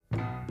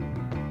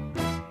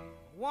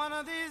One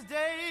of these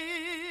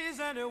days,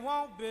 and it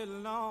won't be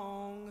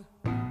long,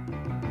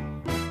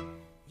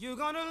 you're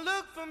gonna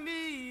look for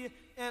me,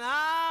 and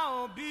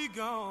I'll be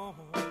gone.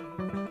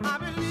 I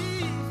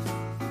believe,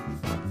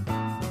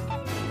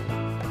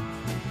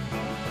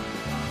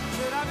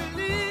 should I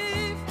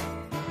believe?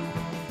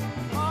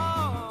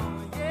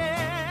 Oh,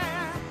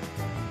 yeah.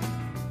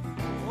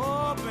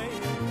 Oh, baby,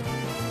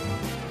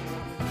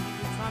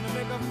 you're trying to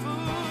make a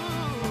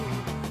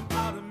fool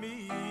out of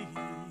me.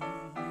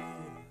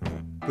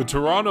 The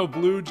Toronto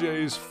Blue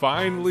Jays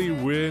finally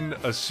win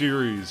a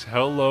series.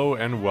 Hello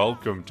and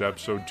welcome to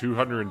episode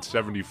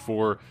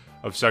 274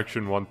 of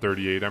Section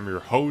 138. I'm your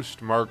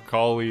host, Mark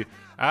Colley.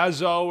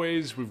 As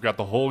always, we've got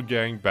the whole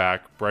gang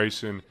back.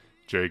 Bryson,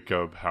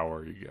 Jacob, how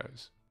are you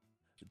guys?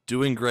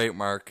 Doing great,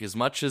 Mark. As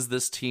much as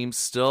this team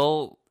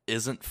still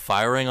isn't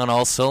firing on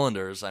all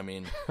cylinders, I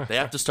mean, they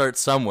have to start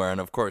somewhere.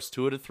 And of course,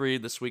 2 out of 3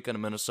 this weekend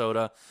in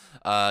Minnesota.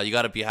 You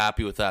got to be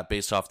happy with that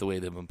based off the way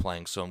they've been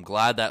playing. So I'm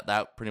glad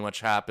that pretty much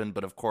happened.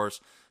 But of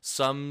course,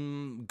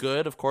 some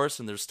good, of course,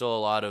 and there's still a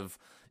lot of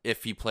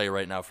iffy play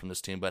right now from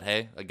this team. But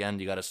hey, again,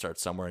 you got to start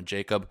somewhere. And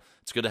Jacob,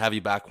 it's good to have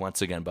you back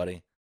once again,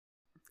 buddy.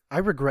 I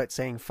regret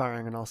saying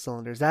firing on all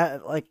cylinders.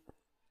 That, I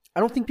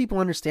don't think people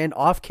understand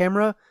off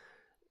camera.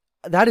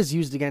 That is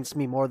used against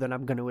me more than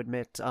I'm going to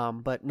admit.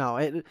 But no,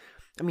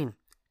 I mean,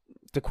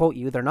 to quote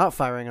you, they're not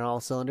firing on all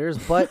cylinders,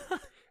 but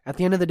at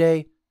the end of the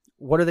day,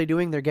 what are they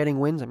doing? They're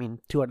getting wins. I mean,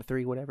 2 out of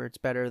 3, whatever. It's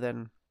better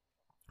than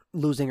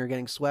losing or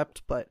getting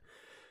swept, but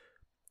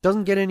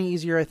doesn't get any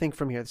easier, I think,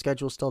 from here. The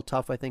schedule's still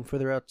tough, I think, for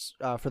the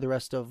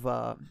rest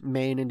of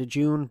May and into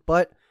June,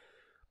 but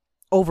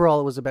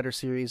overall, it was a better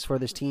series for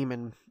this team,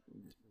 and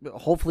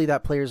hopefully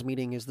that players'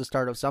 meeting is the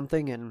start of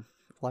something, and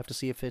we'll have to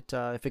see if it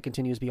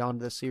continues beyond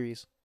this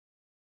series.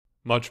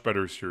 Much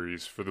better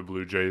series for the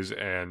Blue Jays,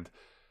 and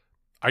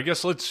I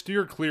guess let's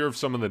steer clear of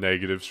some of the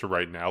negatives for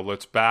right now.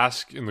 Let's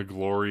bask in the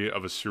glory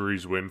of a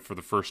series win for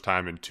the first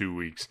time in 2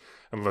 weeks,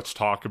 and let's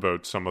talk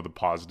about some of the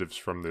positives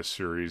from this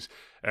series.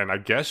 And I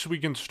guess we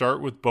can start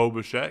with Bo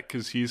Bichette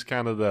because he's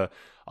kind of the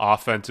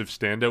offensive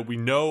standout. We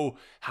know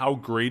how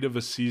great of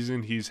a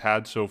season he's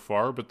had so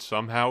far, but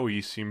somehow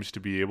he seems to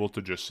be able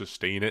to just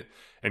sustain it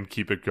and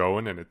keep it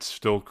going, and it's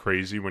still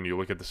crazy when you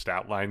look at the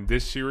stat line.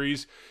 This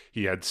series,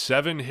 he had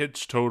 7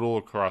 hits total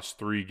across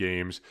 3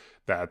 games.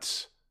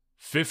 That's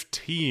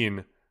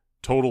 15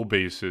 total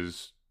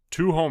bases,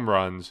 2 home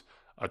runs,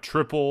 a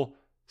triple,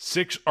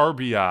 6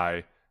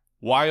 RBI,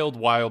 wild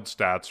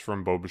stats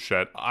from Bo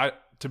Bichette.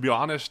 To be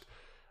honest,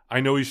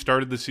 I know he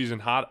started the season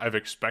hot. I've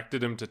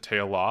expected him to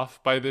tail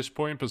off by this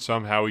point, but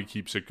somehow he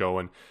keeps it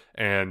going.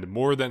 And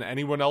more than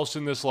anyone else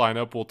in this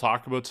lineup, we'll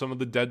talk about some of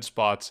the dead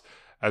spots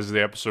as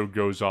the episode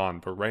goes on.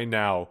 But right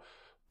now,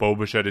 Bo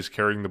Bichette is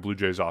carrying the Blue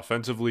Jays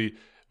offensively.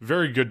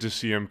 Very good to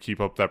see him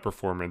keep up that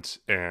performance,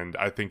 and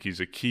I think he's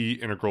a key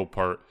integral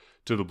part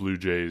to the Blue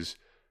Jays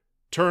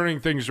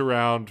turning things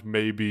around,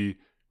 maybe, ?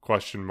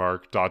 We'll see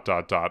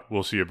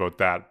about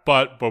that.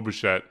 But Bo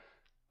Bichette,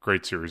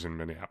 great series in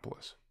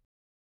Minneapolis.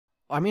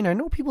 I mean, I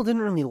know people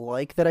didn't really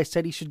like that I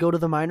said he should go to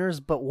the minors,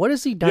 but what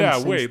has he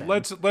done since then?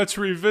 Let's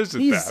revisit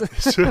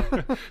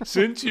that.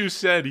 Since you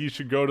said he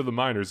should go to the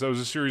minors, that was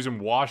a series in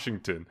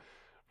Washington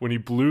when he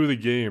blew the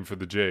game for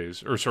the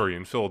Jays,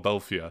 in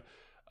Philadelphia.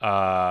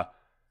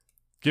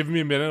 Give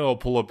me a minute, I'll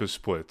pull up his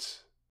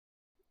splits.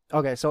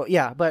 Okay, so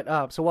yeah,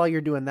 but so while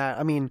you're doing that,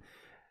 I mean,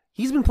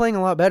 he's been playing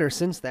a lot better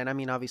since then. I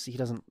mean, obviously he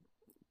doesn't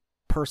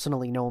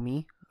personally know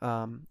me.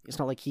 It's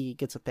not like he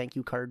gets a thank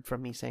you card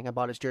from me saying I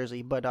bought his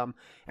jersey. But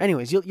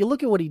anyways, you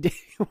look at what he did,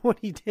 what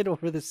he did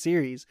over the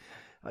series.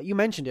 You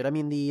mentioned it. I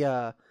mean,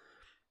 the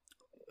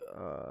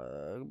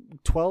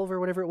 12 or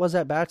whatever it was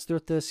at bats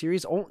throughout the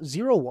series,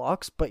 0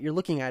 walks, but you're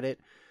looking at it,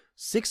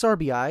 6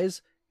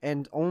 RBIs.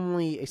 And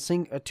only 2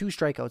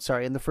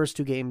 strikeouts, in the first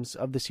 2 games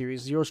of the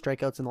series. 0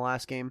 strikeouts in the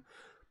last game.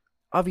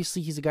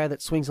 Obviously, he's a guy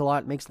that swings a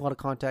lot, makes a lot of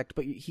contact,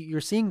 but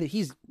you're seeing that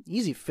he's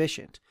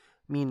efficient.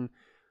 I mean,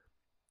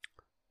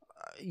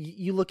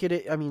 you look at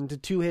it, I mean, the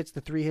 2 hits,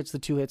 the 3 hits, the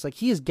 2 hits. Like,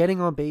 he is getting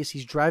on base,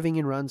 he's driving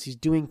in runs, he's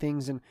doing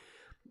things. And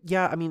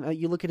yeah, I mean,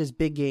 you look at his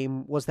big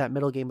game, was that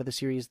middle game of the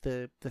series,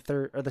 the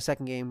third or the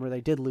second game where they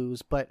did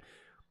lose. But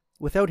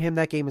without him,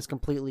 that game is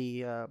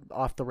completely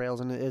off the rails,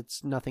 and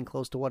it's nothing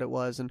close to what it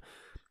was. And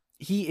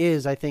he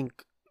is, I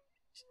think,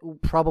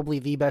 probably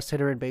the best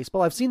hitter in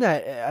baseball. I've seen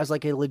that as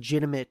like a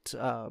legitimate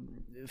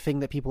thing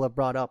that people have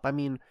brought up. I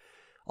mean,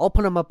 I'll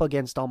put him up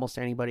against almost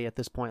anybody at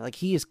this point. Like,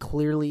 he is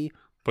clearly...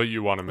 But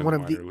you want him in the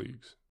minor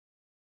leagues.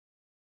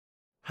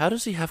 How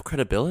does he have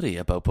credibility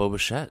about Bo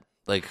Bichette?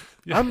 Like,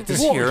 does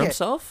he well, hear okay.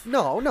 himself?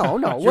 No.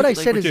 What I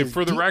said is...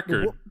 for the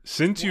record,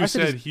 since you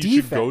said he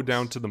should go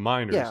down to the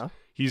minors,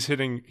 he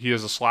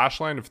has a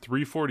slash line of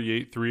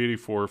 348,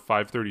 384,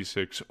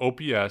 536,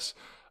 OPS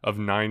of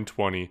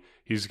 920.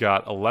 He's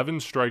got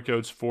 11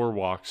 strikeouts, 4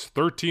 walks,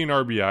 13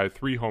 RBI,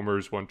 3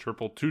 homers, 1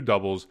 triple, 2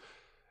 doubles,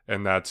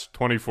 and that's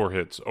 24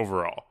 hits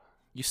overall.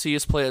 You see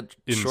his play at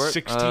in short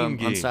 16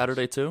 games on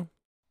Saturday too?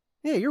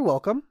 Yeah, you're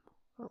welcome.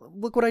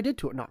 Look what I did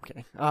to it. No, I'm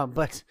kidding. But oh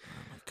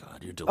my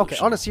God, you're delusional. Okay,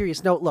 on a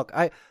serious note, look,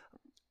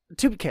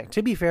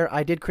 To be fair,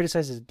 I did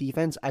criticize his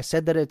defense. I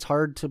said that it's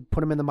hard to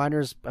put him in the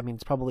minors. I mean,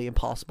 it's probably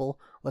impossible.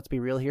 Let's be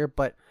real here.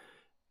 But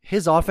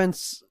his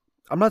offense,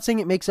 I'm not saying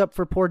it makes up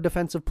for poor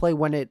defensive play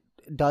when it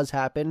does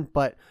happen,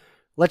 but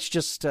let's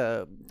just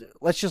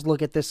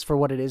look at this for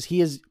what it is.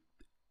 He is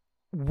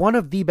one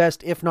of the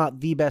best, if not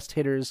the best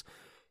hitters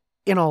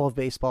in all of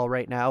baseball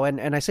right now.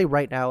 And I say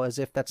right now as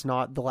if that's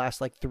not the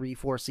last like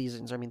 3-4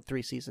 seasons. I mean,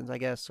 3 seasons, I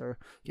guess, or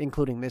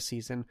including this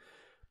season.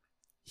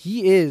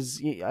 He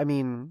is, I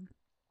mean,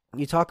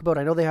 you talk about,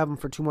 I know they have him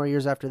for 2 more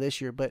years after this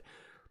year, but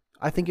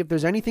I think if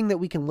there's anything that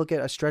we can look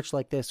at a stretch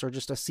like this or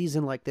just a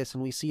season like this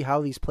and we see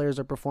how these players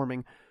are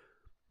performing,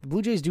 the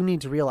Blue Jays do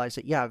need to realize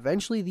that, yeah,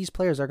 eventually these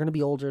players are going to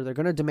be older. They're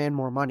going to demand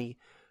more money.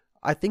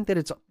 I think that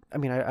it's, I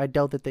mean, I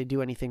doubt that they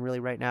do anything really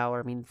right now, or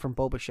I mean, from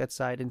Bo Bichette's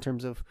side in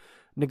terms of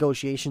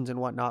negotiations and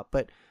whatnot,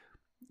 but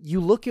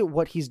you look at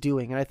what he's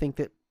doing, and I think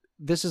that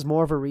this is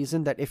more of a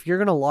reason that if you're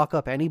going to lock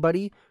up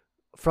anybody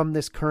from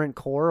this current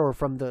core or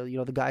from the, you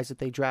know, the guys that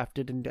they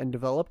drafted and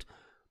developed,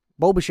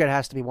 Bo Bichette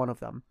has to be one of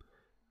them.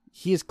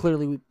 He is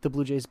clearly the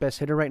Blue Jays' best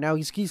hitter right now.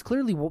 He's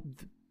clearly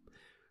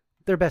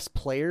their best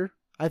player,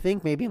 I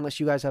think, maybe, unless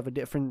you guys have a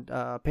different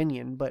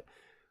opinion, but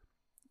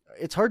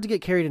it's hard to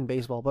get carried in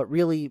baseball, but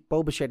really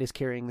Bo Bichette is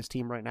carrying this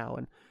team right now,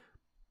 and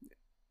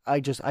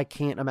I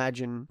can't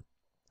imagine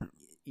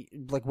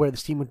like where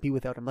this team would be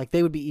without him. Like,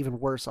 they would be even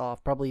worse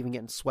off, probably even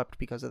getting swept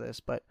because of this,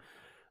 but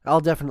I'll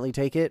definitely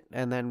take it.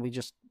 And then we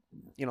just,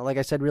 you know, like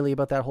I said, really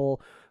about that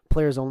whole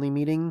players only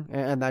meeting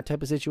and that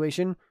type of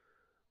situation,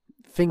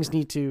 things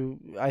need to,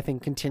 I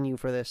think, continue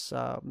for this,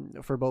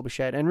 for Bo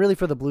Bichette and really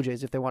for the Blue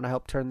Jays if they want to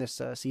help turn this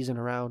season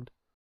around.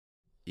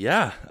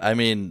 Yeah, I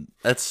mean,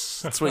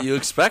 that's what you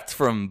expect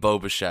from Bo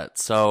Bichette.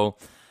 So,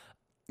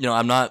 you know,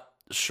 I'm not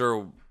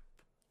sure,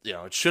 you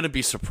know, it shouldn't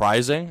be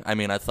surprising. I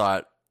mean, I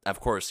thought, of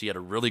course, he had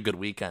a really good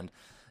weekend,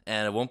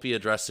 and it won't be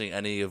addressing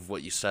any of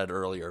what you said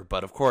earlier.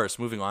 But, of course,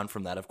 moving on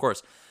from that, of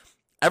course,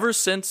 ever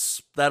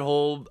since that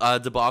whole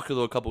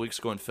debacle a couple weeks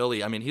ago in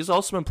Philly, I mean, he's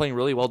also been playing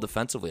really well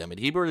defensively. I mean,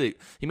 he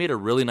made a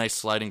really nice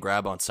sliding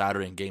grab on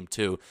Saturday in Game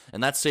 2,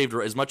 and that saved,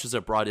 as much as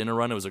it brought in a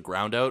run, it was a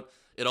ground out.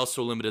 It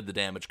also limited the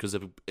damage because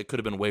it could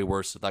have been way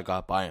worse if that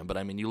got by him. But,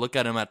 I mean, you look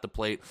at him at the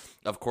plate,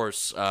 of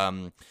course,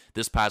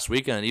 this past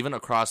weekend, and even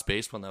across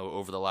baseball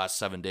over the last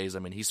 7 days, I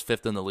mean, he's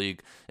 5th in the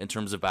league in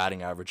terms of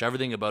batting average.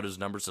 Everything about his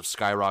numbers have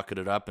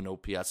skyrocketed up in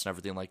OPS and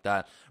everything like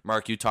that.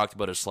 Mark, you talked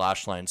about his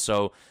slash line.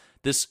 So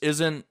this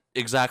isn't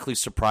exactly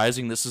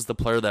surprising. This is the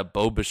player that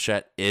Bo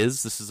Bichette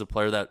is. This is a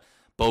player that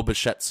Bo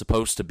Bichette's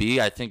supposed to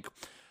be. I think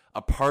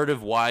a part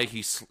of why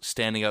he's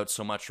standing out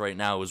so much right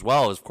now as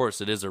well is, of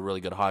course, it is a really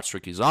good hot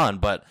streak he's on,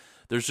 but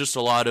there's just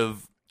a lot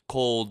of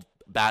cold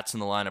bats in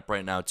the lineup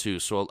right now too.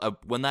 So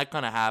when that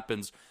kind of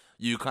happens,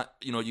 you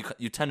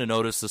tend to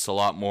notice this a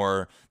lot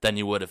more than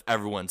you would if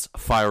everyone's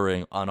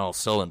firing on all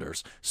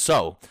cylinders.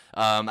 So,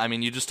 I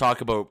mean, you just talk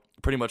about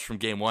pretty much from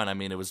Game 1. I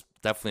mean, it was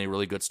definitely a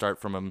really good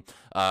start from him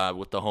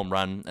with the home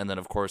run, and then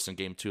of course in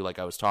Game 2, like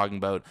I was talking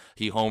about,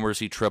 he homers,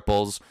 he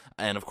triples,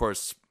 and of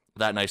course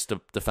that nice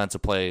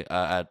defensive play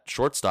at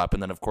shortstop.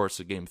 And then, of course,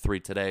 in Game 3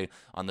 today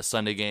on the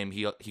Sunday game,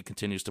 he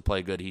continues to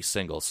play good. He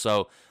singles.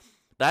 So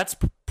that's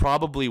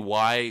probably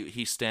why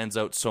he stands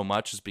out so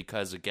much, is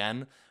because,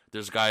 again,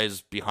 there's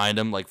guys behind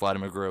him like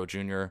Vladimir Guerrero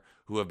Jr.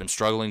 who have been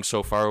struggling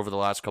so far over the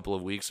last couple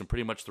of weeks and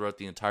pretty much throughout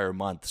the entire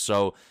month.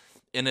 So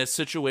in a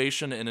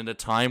situation and in a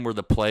time where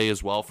the play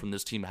as well from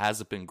this team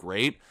hasn't been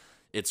great,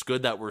 it's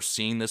good that we're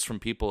seeing this from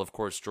people. Of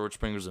course, George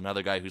Springer's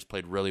another guy who's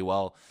played really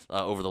well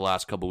over the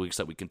last couple of weeks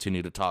that we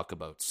continue to talk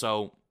about.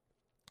 So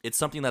it's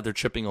something that they're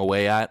chipping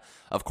away at.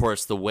 Of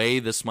course, the way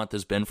this month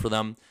has been for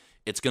them,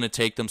 it's going to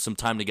take them some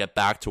time to get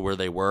back to where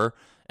they were.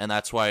 And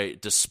that's why,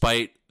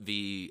 despite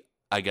the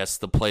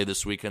play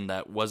this weekend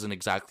that wasn't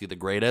exactly the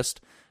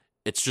greatest,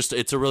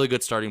 it's a really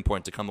good starting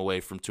point to come away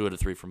from 2 out of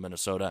 3 from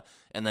Minnesota,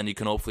 and then you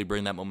can hopefully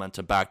bring that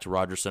momentum back to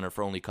Rogers Center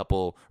for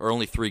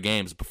only 3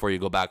 games before you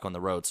go back on the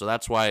road. So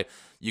that's why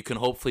you can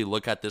hopefully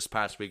look at this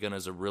past weekend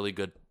as a really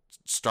good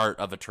start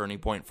of a turning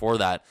point for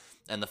that.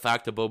 And the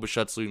fact that Bo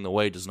Bichette's leading the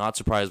way does not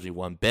surprise me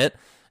one bit.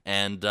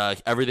 And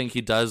everything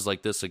he does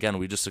like this, again,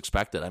 we just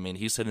expect it. I mean,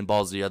 he's hitting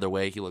balls the other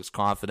way. He looks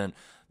confident.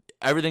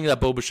 Everything that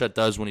Bo Bichette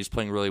does when he's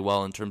playing really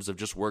well in terms of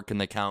just working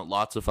the count,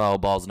 lots of foul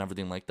balls and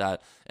everything like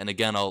that. And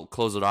again, I'll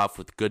close it off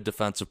with good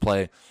defensive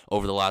play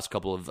over the last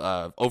couple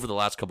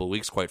of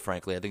weeks. Quite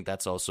frankly, I think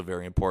that's also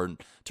very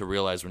important to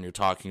realize when you're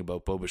talking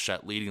about Bo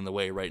Bichette leading the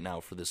way right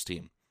now for this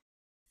team.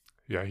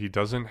 Yeah, he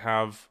doesn't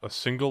have a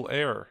single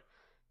error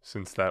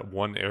since that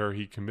one error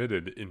he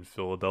committed in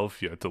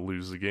Philadelphia to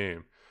lose the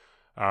game.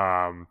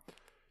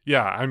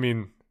 Yeah, I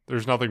mean,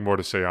 there's nothing more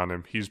to say on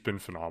him. He's been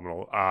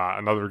phenomenal.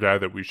 Another guy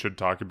that we should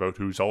talk about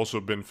who's also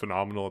been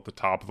phenomenal at the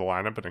top of the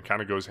lineup, and it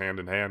kind of goes hand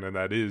in hand, and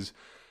that is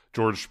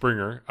George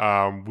Springer.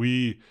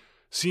 We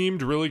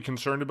seemed really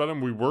concerned about him.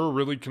 We were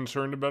really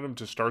concerned about him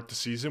to start the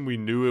season. We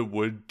knew it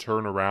would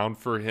turn around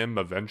for him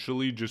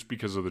eventually just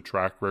because of the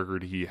track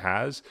record he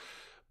has.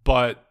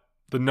 But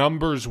the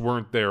numbers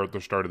weren't there at the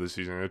start of the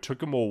season. It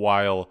took him a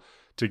while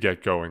to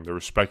get going. There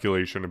was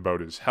speculation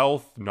about his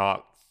health,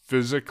 not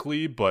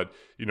physically, but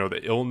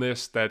the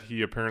illness that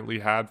he apparently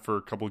had for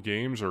a couple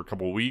games or a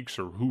couple weeks,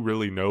 or who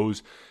really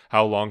knows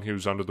how long he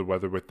was under the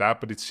weather with that.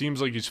 But it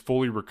seems like he's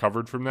fully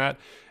recovered from that.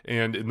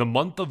 And in the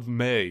month of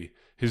May,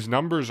 his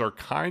numbers are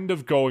kind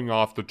of going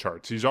off the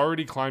charts. He's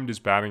already climbed his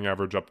batting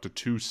average up to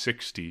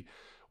 260,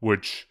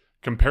 which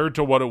compared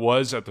to what it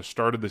was at the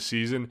start of the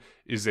season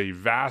is a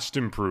vast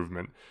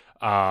improvement.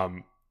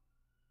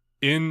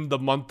 In the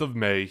month of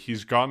May,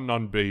 he's gotten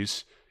on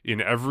base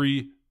in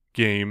every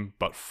game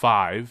but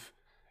 5,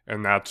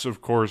 and that's of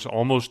course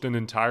almost an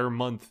entire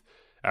month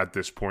at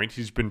this point.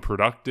 He's been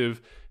productive.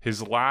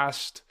 His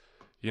last,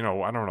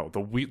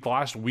 the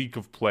last week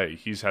of play,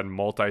 he's had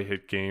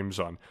multi-hit games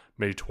on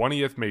May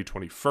 20th, May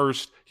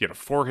 21st. He had a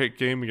 4-hit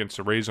game against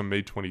the Rays on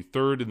May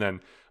 23rd, and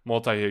then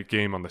multi-hit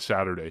game on the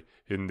Saturday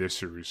in this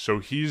series. So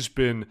he's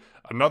been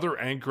another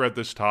anchor at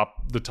the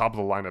top of the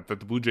lineup that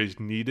the Blue Jays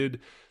needed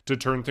to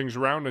turn things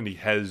around, and he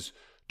has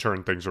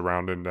turned things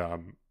around. And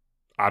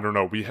I don't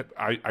know.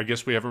 I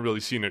guess we haven't really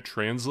seen it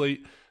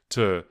translate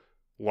to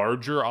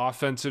larger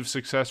offensive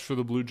success for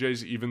the Blue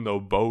Jays, even though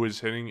Bo is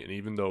hitting and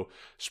even though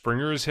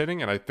Springer is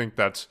hitting. And I think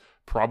that's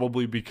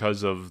probably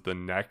because of the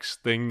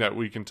next thing that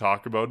we can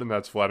talk about, and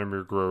that's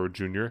Vladimir Guerrero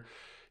Jr.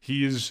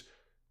 He is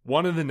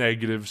one of the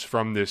negatives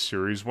from this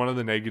series, one of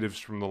the negatives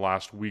from the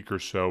last week or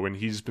so, and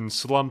he's been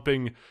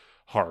slumping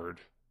hard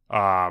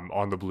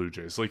on the Blue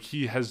Jays. Like,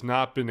 he has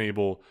not been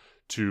able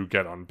to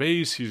get on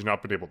base. He's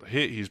not been able to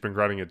hit. He's been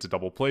grinding it to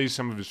double plays.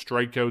 Some of his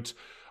strikeouts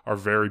are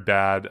very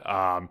bad.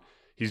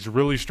 He's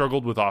really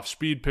struggled with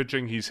off-speed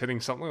pitching. He's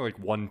hitting something like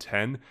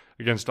 110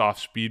 against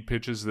off-speed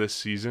pitches this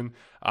season.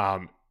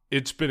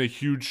 It's been a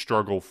huge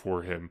struggle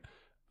for him.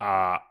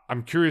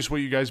 I'm curious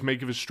what you guys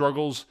make of his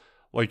struggles,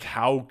 like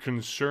how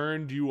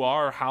concerned you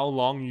are, how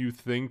long you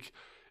think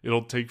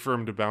it'll take for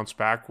him to bounce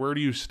back. Where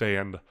do you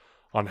stand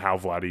on how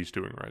Vladdy's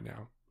doing right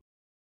now?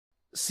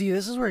 See,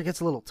 this is where it gets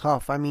a little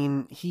tough. I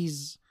mean, Do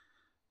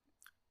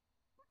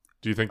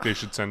you think they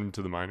should send him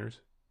to the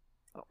minors?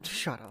 Oh,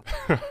 shut up.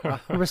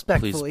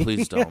 Respectfully.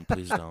 Please don't.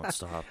 Please don't.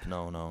 Stop.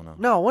 No.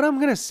 No, what I'm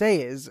going to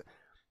say is,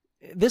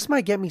 this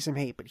might get me some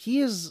hate, but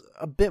he is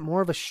a bit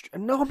more of a...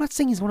 No, I'm not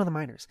saying he's one of the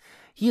minors.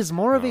 He is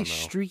more of a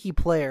streaky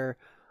player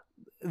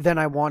than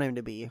I want him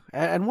to be.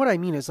 And what I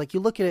mean is, like,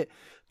 you look at it,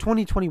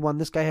 2021,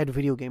 this guy had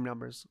video game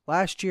numbers.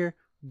 Last year,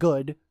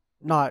 good,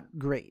 not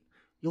great.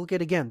 You look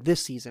at, again,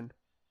 this season,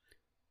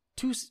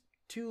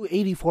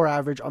 284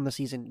 average on the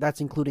season.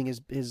 That's including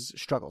his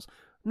struggles.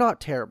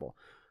 Not terrible.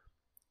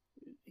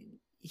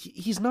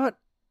 He's not...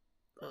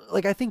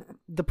 Like, I think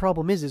the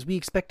problem is we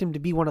expect him to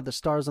be one of the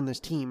stars on this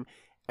team,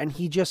 and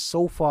he just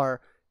so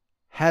far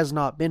has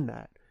not been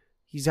that.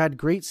 He's had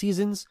great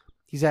seasons.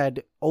 He's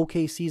had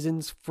okay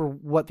seasons for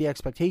what the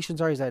expectations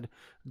are. He's had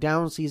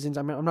down seasons.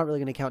 I mean, I'm not really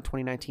going to count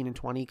 2019 and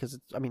 20 because,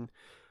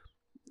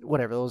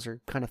 whatever. Those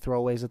are kind of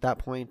throwaways at that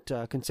point,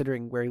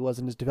 considering where he was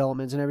in his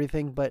developments and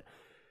everything. But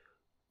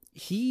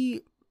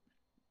I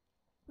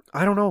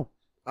don't know.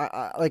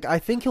 I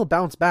think he'll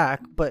bounce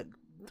back, but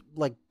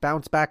like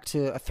bounce back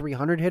to a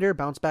 300 hitter,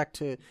 bounce back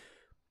to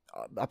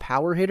a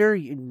power hitter,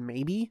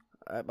 maybe.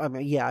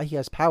 Yeah, he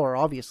has power,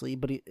 obviously,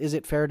 but is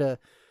it fair to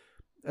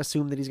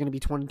assume that he's going to be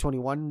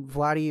 2021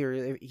 Vladdy,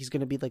 or he's going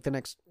to be like the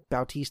next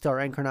Bautista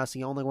or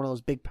Encarnacion, like one of those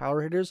big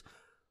power hitters?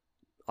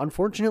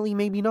 Unfortunately,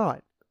 maybe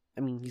not.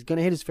 I mean, he's going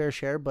to hit his fair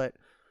share, but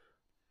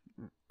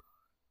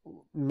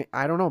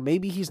I don't know.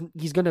 Maybe he's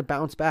going to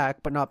bounce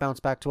back, but not bounce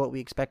back to what we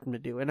expect him to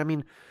do. And I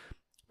mean,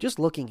 just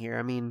looking here,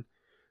 I mean,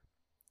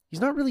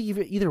 he's not really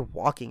either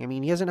walking. I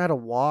mean, he hasn't had a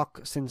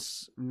walk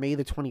since May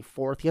the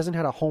 24th. He hasn't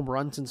had a home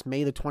run since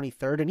May the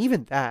 23rd. And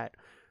even that,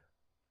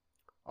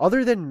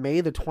 other than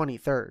May the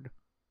 23rd,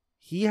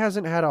 he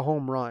hasn't had a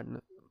home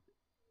run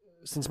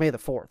since May the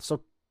 4th.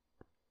 So,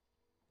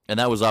 and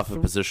that was off of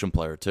a position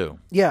player too.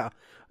 Yeah.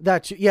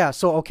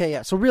 So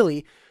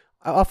really,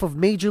 off of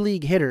major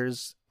league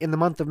hitters in the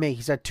month of May,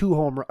 he's had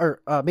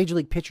major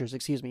league pitchers,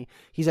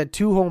 he's had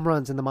 2 home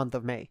runs in the month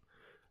of May.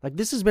 Like,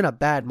 this has been a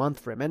bad month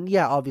for him. And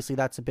yeah, obviously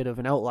that's a bit of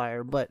an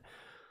outlier, but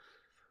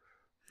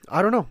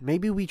I don't know.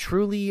 Maybe we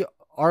truly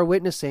are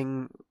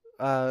witnessing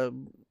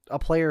a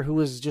player who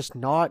is just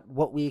not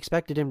what we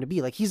expected him to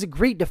be. Like, he's a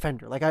great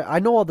defender. Like, I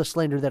know all the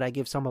slander that I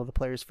give some of the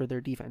players for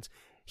their defense.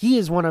 He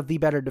is one of the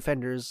better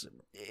defenders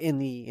in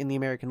the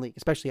American League,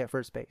 especially at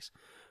first base.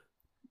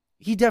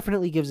 He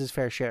definitely gives his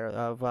fair share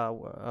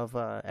of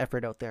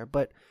effort out there,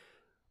 but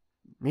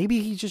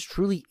maybe he just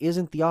truly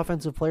isn't the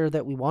offensive player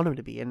that we want him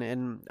to be.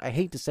 And I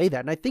hate to say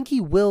that. And I think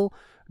he will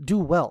do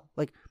well.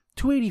 Like,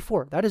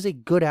 284, that is a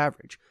good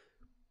average.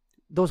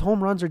 Those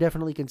home runs are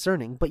definitely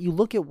concerning, but you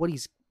look at what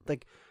he's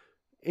like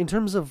in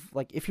terms of,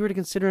 like, if you were to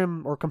consider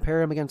him or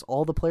compare him against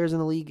all the players in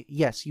the league,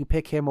 yes, you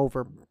pick him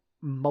over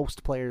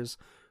most players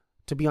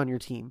to be on your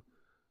team.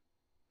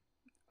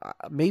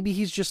 Maybe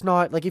he's just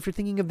not, like, if you're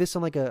thinking of this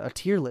on like a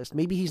tier list,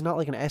 maybe he's not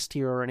like an S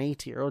tier or an A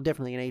tier, or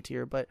definitely an A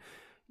tier, but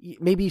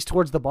maybe he's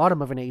towards the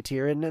bottom of an A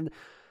tier. And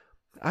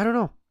I don't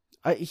know.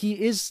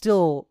 He is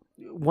still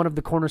one of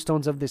the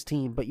cornerstones of this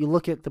team, but you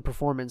look at the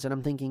performance and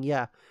I'm thinking,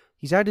 yeah,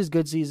 he's had his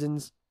good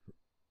seasons.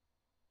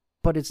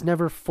 but it's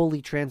never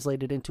fully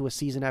translated into a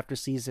season after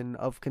season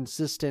of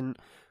consistent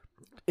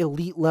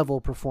elite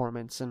level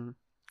performance. And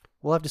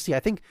we'll have to see. I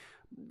think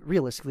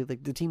realistically,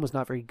 like, the team was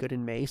not very good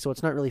in May, so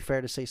it's not really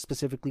fair to say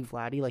specifically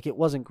Vladdy. Like, it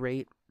wasn't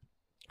great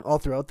all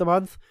throughout the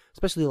month,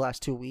 especially the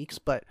last 2 weeks,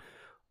 but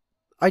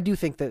I do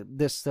think that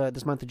this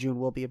month of June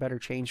will be a better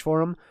change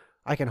for him.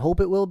 I can hope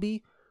it will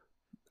be.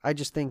 I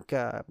just think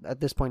at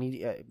this point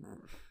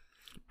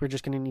we're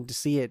just going to need to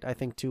see it, I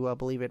think, to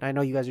believe it. I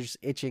know you guys are just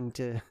itching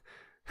to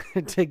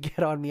to get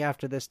on me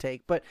after this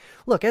take. But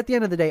look, at the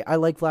end of the day, I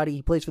like Vladdy.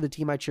 He plays for the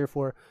team I cheer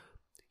for.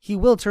 He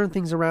will turn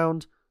things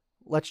around.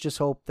 Let's just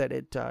hope that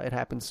it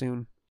happens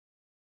soon.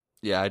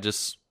 Yeah,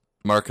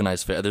 Mark and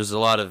I's, there's a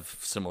lot of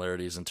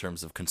similarities in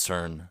terms of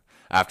concern.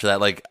 After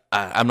that, like,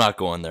 I'm not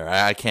going there.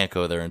 I can't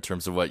go there in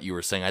terms of what you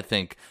were saying. I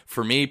think,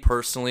 for me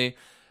personally,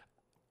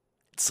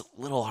 it's a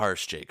little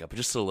harsh, Jacob,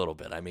 just a little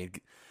bit. I mean,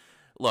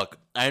 look,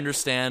 I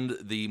understand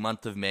the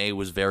month of May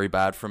was very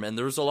bad for him, and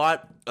there was a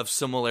lot of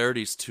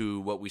similarities to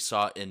what we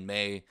saw in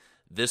May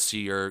this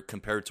year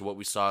compared to what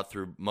we saw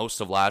through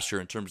most of last year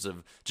in terms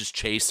of just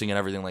chasing and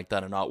everything like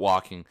that and not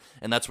walking.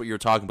 And that's what you're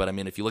talking about. I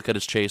mean, if you look at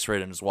his chase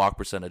rate and his walk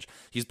percentage,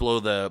 he's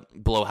below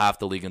half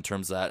the league in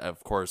terms of that,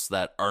 of course,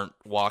 that aren't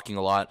walking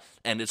a lot,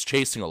 and it's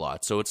chasing a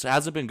lot. So it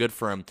hasn't been good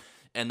for him.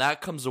 And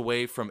that comes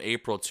away from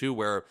April too,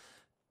 where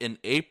in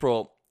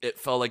April, it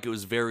felt like it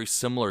was very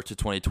similar to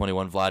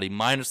 2021 Vladdy,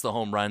 minus the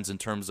home runs in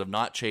terms of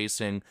not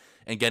chasing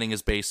and getting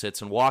his base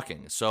hits and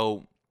walking.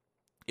 So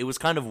it was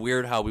kind of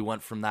weird how we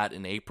went from that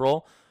in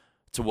April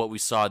to what we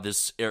saw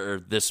this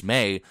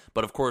May.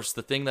 But of course,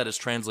 the thing that is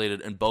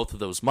translated in both of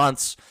those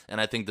months, and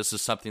I think this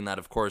is something that,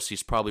 of course,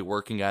 he's probably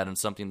working at, and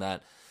something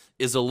that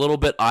is a little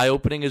bit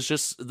eye-opening, is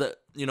just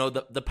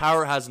the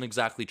power hasn't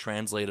exactly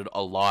translated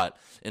a lot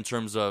in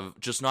terms of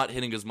just not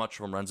hitting as much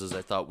home runs as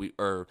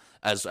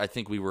as I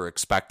think we were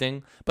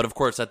expecting. But of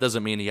course, that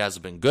doesn't mean he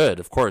hasn't been good.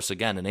 Of course,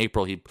 again, in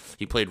April, he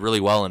played really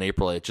well in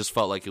April. It just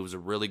felt like it was a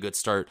really good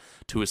start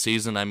to a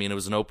season. I mean, it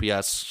was an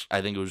OPS,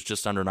 I think it was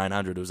just under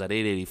 900. It was at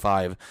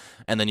 885.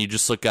 And then you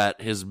just look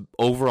at his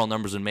overall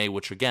numbers in May,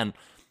 which again,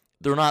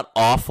 they're not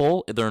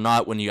awful. They're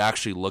not when you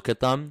actually look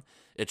at them.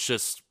 It's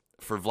just,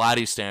 for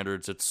Vladdy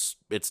standards,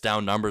 it's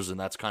down numbers, and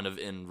that's kind of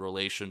in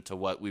relation to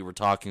what we were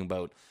talking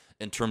about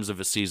in terms of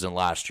his season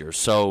last year.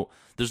 So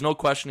there's no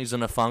question he's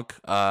in a funk.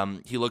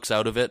 He looks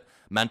out of it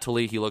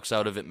mentally. He looks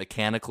out of it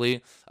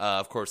mechanically.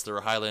 Of course, they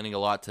were highlighting a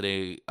lot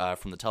today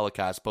from the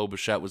telecast. Bo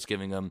Bichette was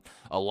giving him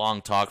a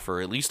long talk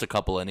for at least a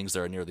couple innings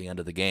there near the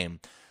end of the game.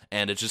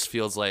 And it just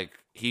feels like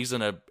he's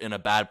in a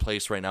bad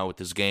place right now with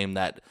his game,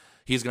 that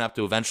he's going to have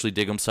to eventually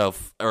dig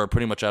himself, or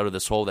pretty much out of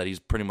this hole that he's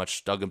pretty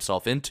much dug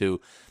himself into.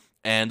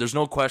 And there's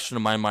no question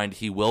in my mind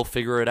he will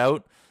figure it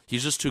out.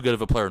 He's just too good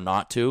of a player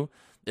not to.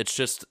 It's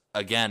just,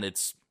 again,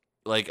 it's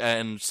like,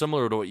 and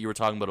similar to what you were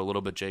talking about a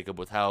little bit, Jacob,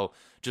 with how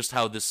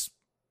this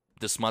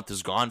month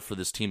has gone for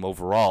this team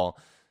overall.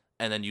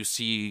 And then you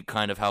see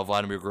kind of how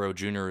Vladimir Guerrero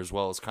Jr. as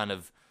well has kind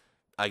of,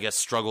 I guess,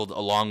 struggled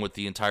along with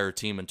the entire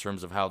team in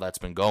terms of how that's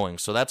been going.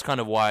 So that's kind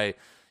of why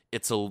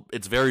it's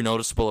very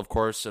noticeable, of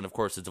course, and of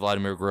course it's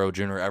Vladimir Guerrero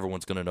Jr.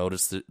 Everyone's going to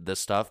notice this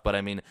stuff, but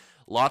I mean,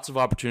 lots of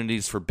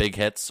opportunities for big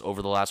hits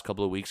over the last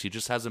couple of weeks. He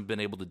just hasn't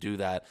been able to do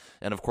that,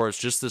 and of course,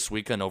 just this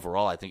weekend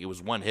overall, I think it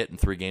was one hit in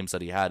 3 games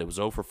that he had. It was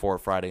 0 for 4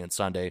 Friday and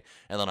Sunday,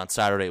 and then on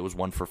Saturday it was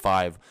 1 for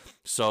 5.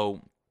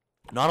 So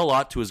not a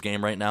lot to his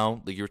game right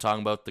now. Like you were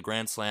talking about the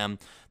grand slam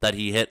that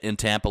he hit in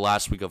Tampa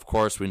last week, of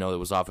course, we know it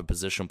was off a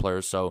position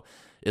player, so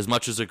as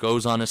much as it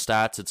goes on his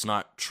stats, it's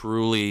not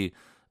truly,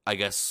 I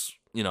guess,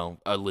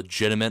 a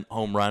legitimate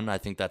home run. I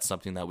think that's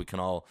something that we can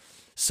all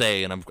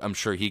say, and I'm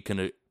sure he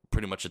can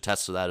pretty much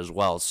attest to that as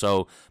well.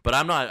 So, but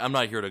I'm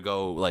not here to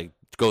go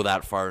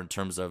that far in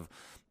terms of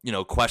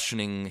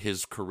questioning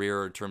his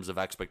career in terms of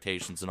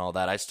expectations and all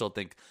that. I still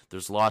think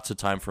there's lots of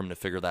time for him to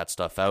figure that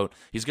stuff out.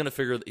 He's gonna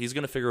figure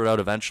it out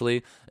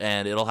eventually,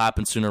 and it'll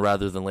happen sooner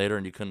rather than later.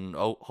 And you can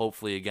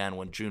hopefully, again,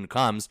 when June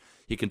comes,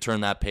 he can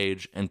turn that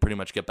page and pretty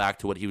much get back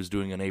to what he was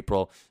doing in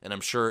April. And I'm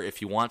sure if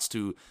he wants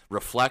to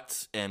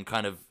reflect and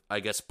kind of, I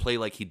guess, play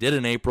like he did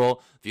in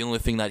April, the only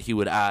thing that he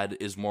would add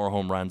is more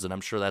home runs, and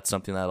I'm sure that's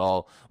something that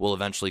all will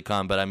eventually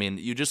come. But I mean,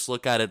 you just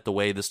look at it the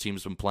way this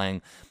team's been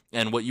playing,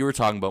 and what you were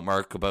talking about,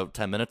 Mark, about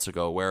 10 minutes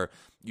ago, where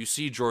you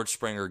see George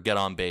Springer get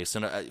on base.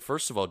 And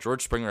first of all,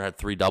 George Springer had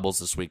 3 doubles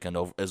this weekend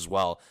as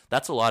well.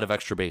 That's a lot of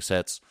extra base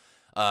hits.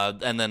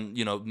 And then,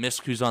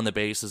 Misk, who's on the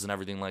bases and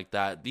everything like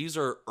that. These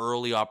are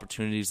early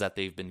opportunities that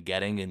they've been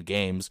getting in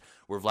games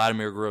where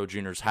Vladimir Guerrero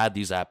Jr.'s had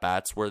these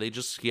at-bats where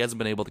he hasn't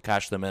been able to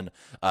cash them in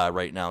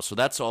right now. So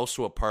that's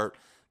also a part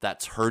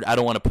that's hurt. I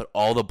don't want to put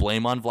all the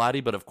blame on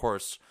Vladdy, but of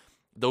course,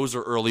 those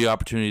are early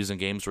opportunities in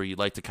games where you'd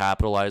like to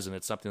capitalize, and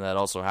it's something that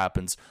also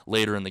happens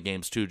later in the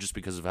games too, just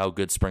because of how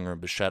good Springer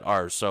and Bichette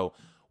are. So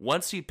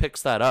once he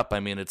picks that up, I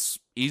mean, it's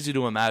easy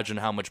to imagine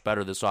how much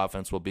better this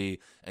offense will be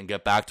and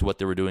get back to what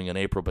they were doing in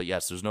April. But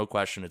yes, there's no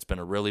question it's been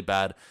a really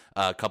bad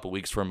couple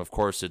weeks for him. Of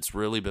course, it's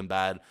really been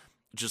bad.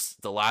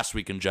 Just the last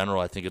week in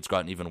general, I think it's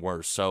gotten even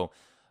worse. So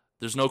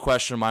there's no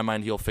question in my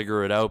mind he'll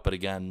figure it out. But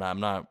again, I'm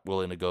not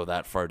willing to go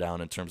that far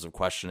down in terms of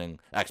questioning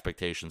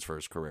expectations for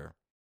his career.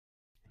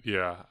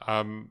 Yeah,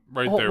 I'm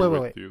right Oh, there wait.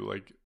 with you.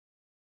 Like,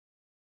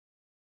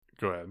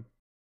 go ahead.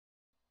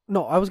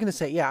 No, I was going to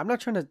say, yeah, I'm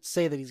not trying to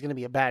say that he's going to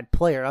be a bad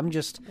player. I'm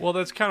just, Well,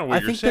 that's kind of I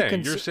what you're think the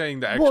saying. You're saying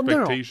the Well, no.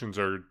 expectations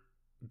are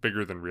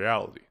bigger than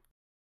reality.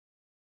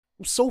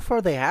 so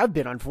far they have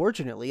been,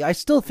 unfortunately. I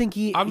still think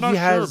I'm not he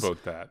has, sure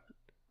about that.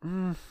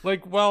 Mm,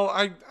 Like, well,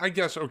 I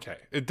guess, okay.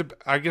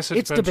 I guess it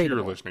It's depends who you're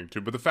debatable. listening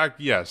to. But the fact,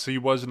 yes, he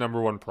was a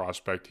number one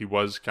prospect. He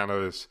was kind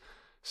of this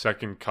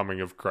second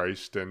coming of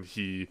Christ, and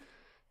he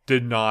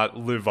did not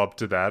live up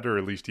to that, or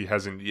at least he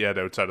hasn't yet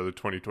outside of the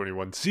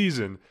 2021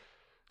 season.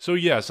 So,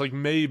 yes, like,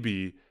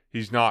 maybe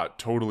he's not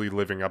totally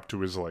living up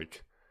to his,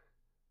 like,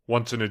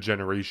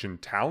 once-in-a-generation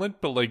talent,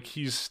 but, like,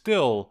 he's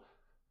still...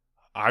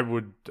 I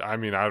don't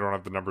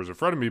have the numbers in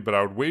front of me, but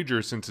I would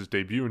wager since his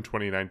debut in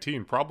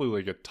 2019, probably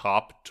like a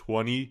top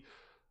 20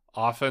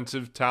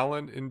 offensive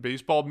talent in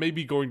baseball.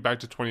 Maybe going back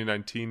to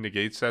 2019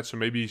 negates that. So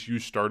maybe you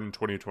start in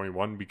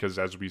 2021 because,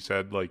 as we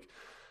said, like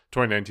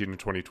 2019 and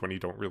 2020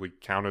 don't really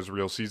count as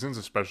real seasons,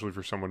 especially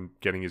for someone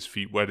getting his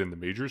feet wet in the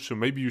majors. So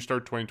maybe you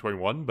start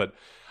 2021, but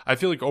I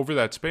feel like over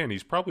that span,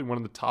 he's probably one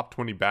of the top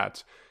 20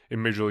 bats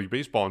in Major League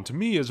Baseball. And to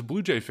me, as a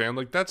Blue Jay fan,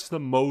 like that's the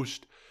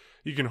most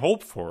you can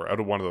hope for out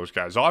of one of those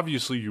guys.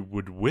 Obviously, you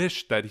would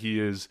wish that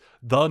he is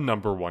the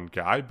number one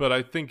guy, but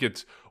I think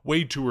it's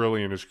way too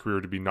early in his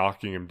career to be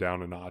knocking him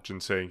down a notch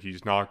and saying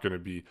he's not going to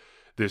be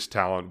this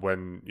talent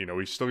when,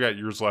 he's still got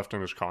years left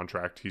in his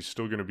contract. He's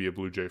still going to be a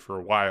Blue Jay for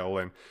a while,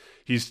 and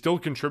he's still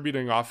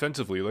contributing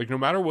offensively. Like, no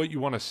matter what you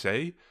want to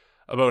say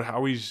about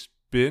how he's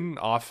been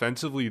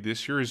offensively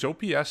this year, his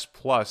OPS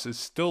plus is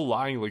still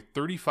lying like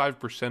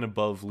 35%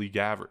 above league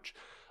average.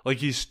 Like,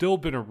 he's still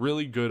been a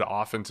really good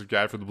offensive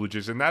guy for the Blue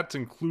Jays, and that's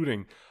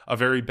including a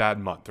very bad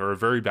month or a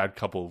very bad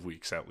couple of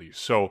weeks at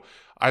least. So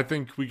I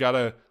think we got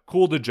to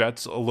cool the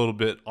jets a little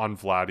bit on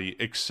Vladdy,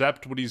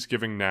 accept what he's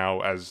giving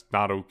now as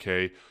not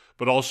okay,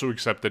 but also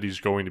accept that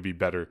he's going to be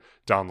better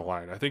down the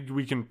line. I think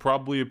we can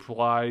probably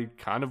apply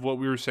kind of what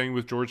we were saying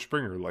with George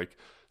Springer. Like,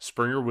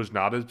 Springer was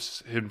not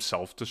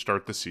himself to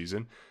start the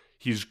season.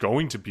 He's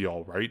going to be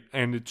all right,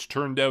 and it's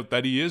turned out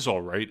that he is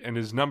all right, and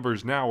his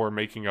numbers now are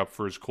making up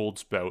for his cold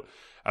spout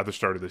at the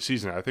start of the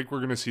season. I think we're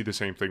going to see the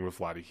same thing with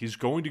Vladdy. He's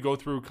going to go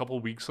through a couple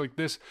of weeks like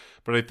this,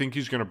 but I think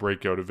he's going to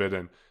break out of it,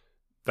 and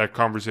that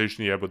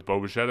conversation he had with Bo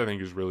Bichette, I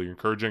think, is really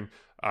encouraging.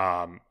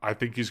 I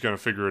think he's going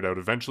to figure it out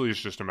eventually. It's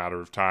just a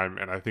matter of time,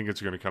 and I think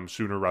it's going to come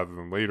sooner rather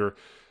than later.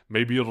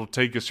 Maybe it'll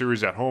take a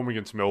series at home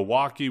against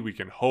Milwaukee. We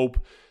can hope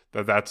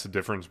that that's the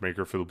difference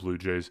maker for the Blue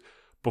Jays.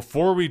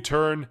 Before we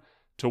turn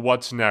to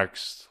what's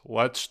next,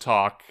 let's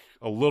talk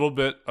a little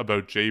bit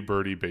about Jay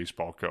Birdie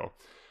Baseball Co.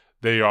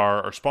 They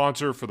are our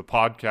sponsor for the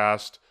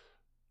podcast.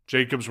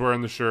 Jacob's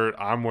wearing the shirt.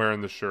 I'm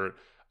wearing the shirt.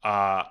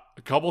 A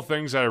couple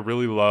things that I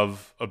really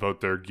love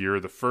about their gear.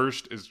 The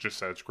first is just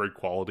that it's great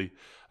quality.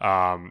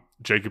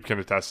 Jacob can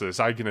attest to this.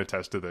 I can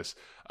attest to this.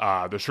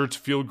 The shirts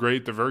feel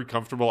great. They're very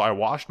comfortable. I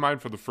washed mine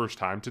for the first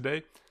time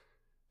today.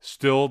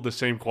 Still the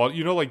same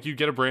quality. Like you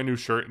get a brand new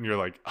shirt and you're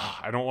like,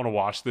 I don't want to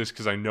wash this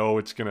because I know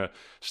it's going to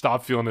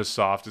stop feeling as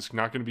soft. It's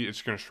going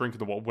to shrink in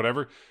the wall,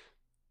 whatever.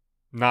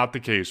 Not the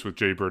case with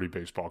Jay Birdie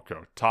Baseball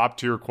Co. Top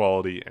tier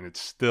quality, and it's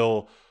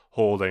still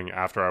holding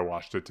after I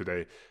washed it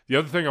today. The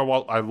other thing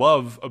I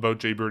love about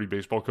Jay Birdie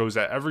Baseball Co. is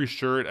that every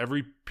shirt,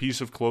 every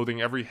piece of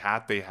clothing, every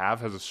hat they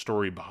have has a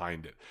story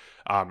behind it.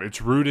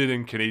 It's rooted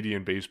in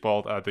Canadian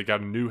baseball. They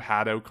got a new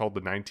hat out called the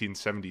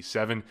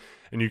 1977,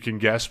 and you can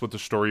guess what the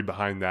story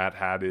behind that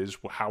hat is,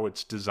 how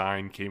its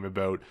design came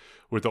about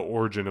with the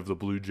origin of the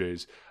Blue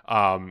Jays.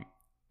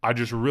 I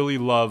just really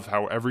love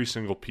how every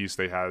single piece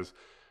they has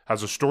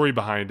a story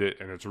behind it,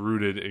 and it's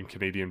rooted in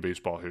Canadian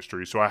baseball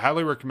history. So I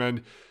highly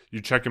recommend you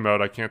check them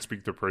out. I can't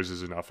speak their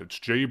praises enough. It's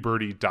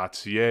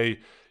jbirdie.ca.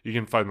 You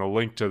can find the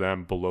link to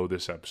them below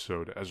this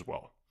episode as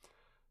well.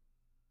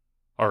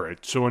 All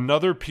right, so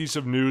another piece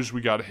of news we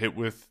got hit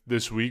with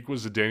this week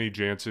was the Danny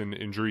Jansen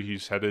injury.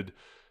 He's headed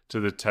to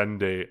the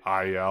 10-day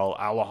IL.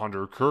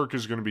 Alejandro Kirk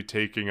is going to be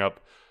taking up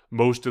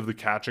most of the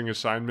catching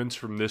assignments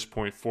from this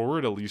point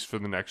forward, at least for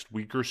the next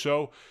week or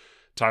so.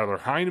 Tyler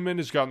Heineman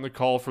has gotten the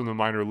call from the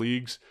minor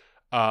leagues.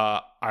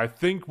 I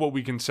think what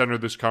we can center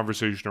this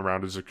conversation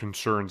around is the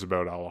concerns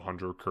about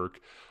Alejandro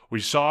Kirk. We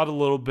saw it a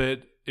little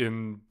bit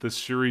in the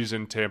series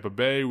in Tampa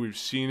Bay. We've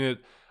seen it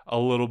a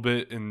little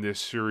bit in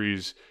this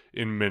series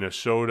in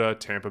Minnesota.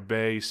 Tampa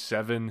Bay,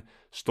 7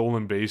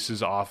 stolen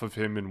bases off of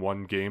him in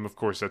one game. Of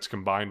course, that's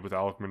combined with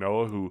Alek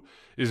Manoah, who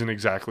isn't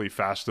exactly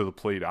fast to the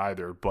plate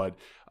either. But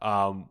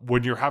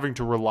when you're having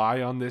to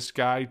rely on this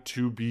guy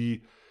to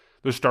be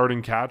the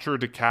starting catcher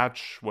to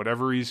catch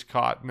whatever he's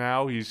caught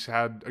now. He's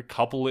had a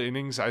couple of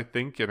innings, I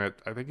think, and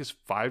I think it's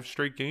 5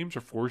 straight games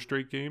or 4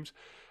 straight games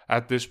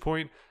at this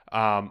point.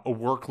 A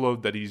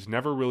workload that he's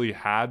never really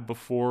had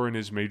before in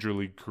his major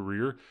league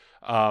career.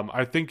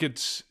 I think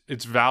it's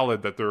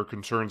valid that there are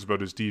concerns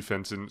about his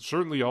defense and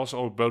certainly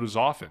also about his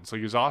offense.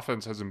 Like, his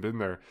offense hasn't been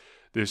there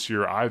this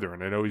year either.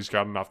 And I know he's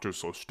gotten off to a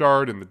slow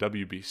start in the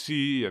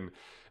WBC and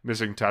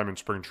missing time in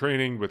spring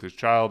training with his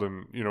child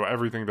and,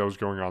 everything that was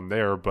going on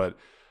there. But,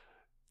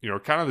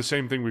 kind of the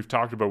same thing we've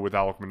talked about with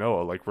Alek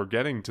Manoah. Like, we're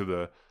getting to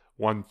the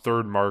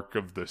 1/3 mark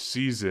of the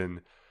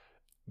season.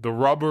 The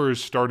rubber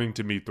is starting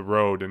to meet the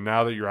road. And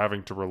now that you're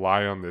having to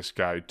rely on this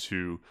guy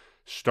to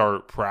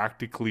start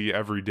practically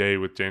every day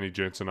with Danny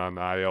Jansen on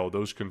the IL,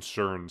 those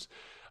concerns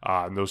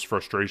and those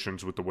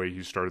frustrations with the way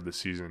he started the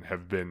season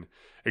have been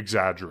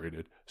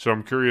exaggerated. So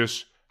I'm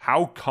curious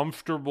how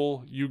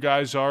comfortable you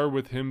guys are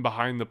with him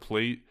behind the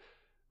plate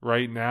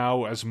right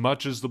now, as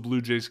much as the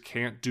Blue Jays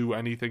can't do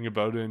anything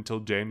about it until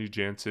Danny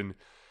Jansen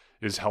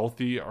is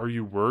healthy. Are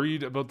you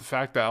worried about the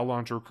fact that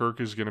Alejandro Kirk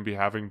is going to be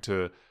having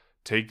to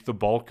take the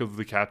bulk of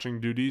the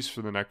catching duties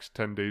for the next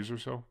 10 days or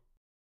so?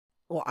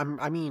 Well,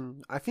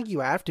 I think you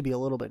have to be a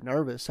little bit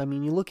nervous. I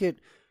mean, you look at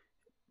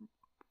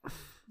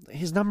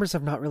his numbers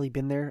have not really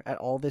been there at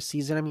all this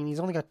season. I mean, he's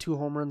only got 2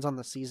 home runs on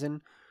the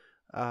season.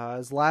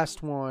 His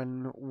last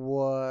one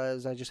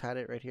was, I just had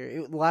it right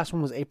here. The last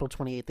one was April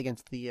 28th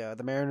against the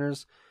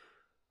Mariners.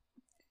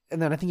 And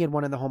then I think he had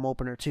one in the home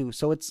opener too.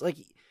 So it's like,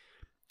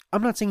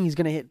 I'm not saying he's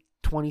going to hit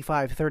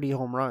 25, 30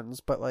 home runs,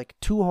 but like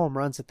 2 home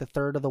runs at the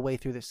third of the way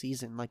through the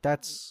season. Like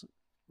it's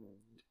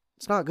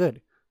not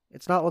good.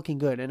 It's not looking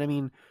good. And I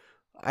mean,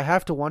 I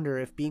have to wonder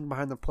if being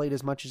behind the plate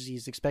as much as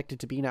he's expected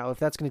to be now, if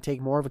that's going to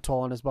take more of a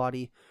toll on his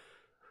body.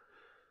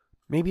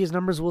 Maybe his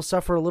numbers will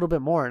suffer a little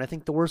bit more. And I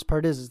think the worst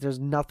part is there's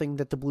nothing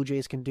that the Blue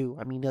Jays can do.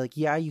 I mean, like,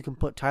 yeah, you can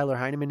put Tyler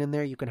Heineman in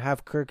there. You can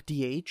have Kirk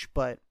DH,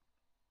 but,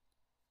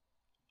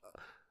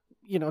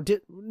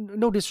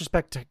 no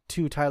disrespect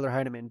to Tyler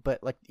Heineman,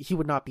 but, like, he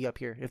would not be up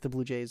here if the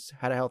Blue Jays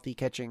had a healthy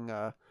catching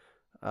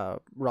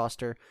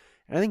roster.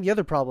 And I think the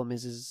other problem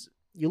is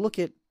you look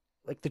at,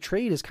 like, the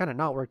trade is kind of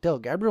not worked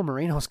out. Gabriel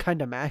Moreno is kind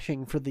of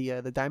mashing for the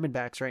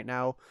Diamondbacks right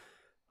now.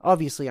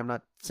 Obviously, I'm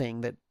not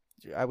saying that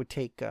I would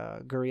take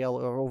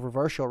Gurriel over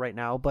Varsho right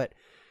now, but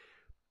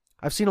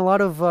I've seen a lot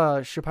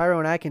of Shapiro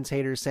and Atkins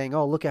haters saying,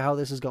 "Oh, look at how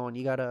this is going."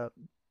 You got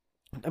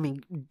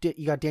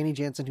Danny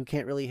Jansen who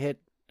can't really hit.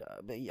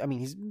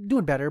 He's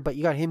doing better, but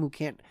you got him who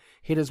can't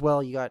hit as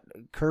well. You got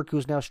Kirk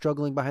who's now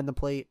struggling behind the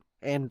plate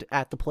and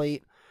at the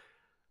plate.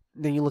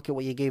 Then you look at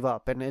what you gave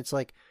up, and it's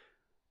like,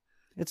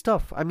 it's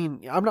tough. I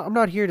mean, I'm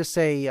not here to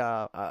say,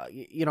 I'm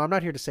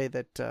not here to say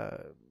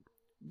that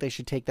they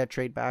should take that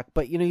trade back.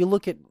 But you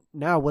look at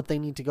now what they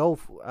need to go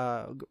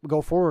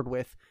forward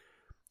with.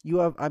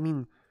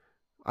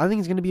 I think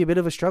it's going to be a bit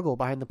of a struggle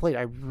behind the plate.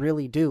 I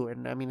really do,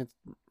 and I mean, it's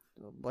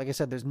like I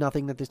said, there's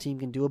nothing that this team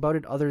can do about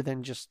it other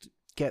than just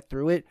get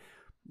through it.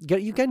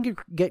 You can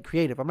get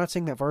creative. I'm not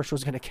saying that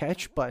Varsho's going to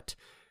catch, but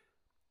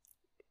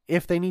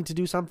if they need to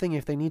do something,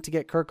 if they need to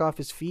get Kirk off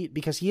his feet,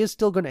 because he is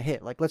still going to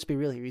hit. Like, let's be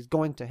real here. He's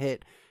going to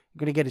hit.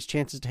 Going to get his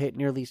chances to hit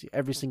nearly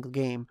every single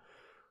game.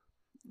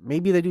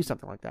 Maybe they do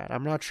something like that.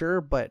 I'm not sure,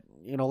 but,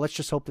 let's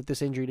just hope that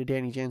this injury to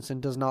Danny Jansen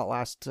does not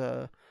last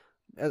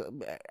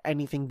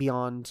anything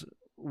beyond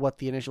what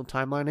the initial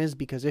timeline is,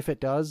 because if it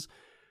does,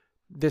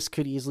 this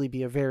could easily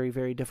be a very,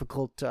 very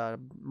difficult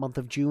month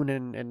of June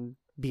and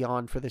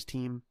beyond for this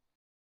team.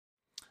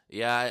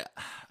 Yeah,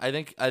 I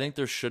think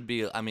there should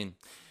be,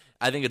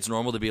 I think it's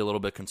normal to be a little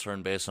bit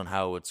concerned based on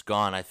how it's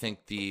gone. I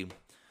think to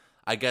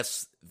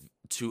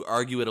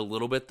argue it a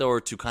little bit, though,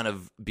 or to kind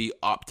of be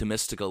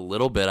optimistic a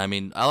little bit,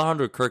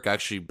 Alejandro Kirk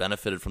actually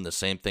benefited from the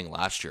same thing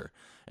last year.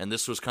 And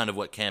this was kind of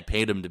what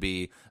campaigned him to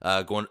be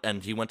going,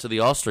 and he went to the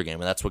All-Star game,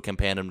 and that's what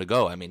campaigned him to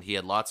go. He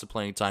had lots of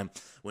playing time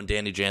when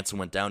Danny Jansen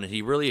went down, and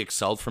he really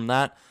excelled from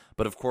that.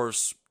 But, of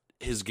course,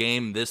 his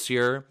game this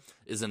year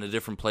is in a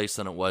different place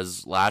than it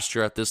was last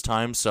year at this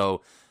time,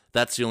 so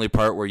that's the only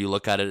part where you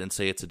look at it and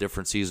say it's a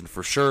different season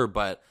for sure,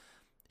 but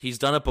he's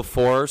done it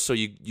before, so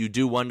you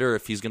do wonder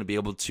if he's going to be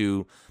able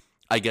to,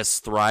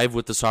 thrive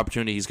with this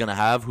opportunity he's going to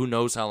have. Who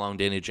knows how long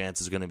Danny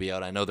Jansen is going to be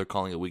out. I know they're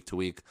calling it week to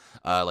week,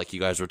 like you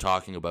guys were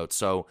talking about,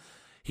 so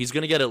he's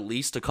going to get at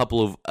least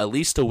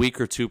a week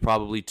or two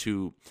probably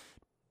to,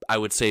 I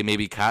would say,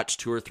 maybe catch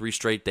 2 or 3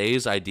 straight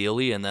days,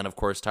 ideally, and then, of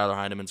course, Tyler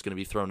Heineman's going to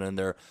be thrown in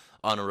there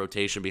on a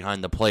rotation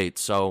behind the plate,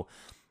 so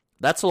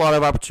that's a lot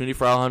of opportunity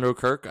for Alejandro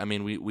Kirk.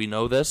 We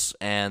know this,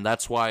 and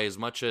that's why, as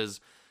much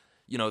as,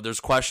 there's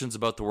questions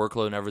about the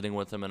workload and everything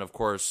with him, and of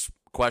course,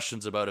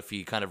 questions about if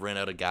he kind of ran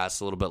out of gas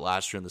a little bit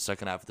last year in the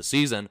second half of the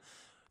season,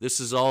 this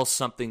is all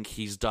something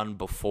he's done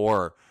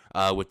before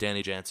with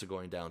Danny Jansen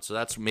going down. So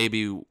that's maybe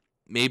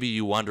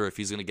you wonder if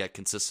he's going to get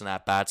consistent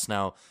at-bats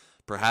now.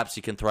 Perhaps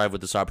he can thrive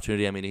with this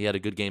opportunity. He had a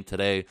good game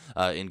today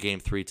in Game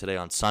 3 today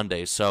on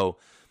Sunday, so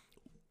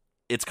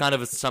it's kind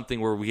of something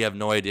where we have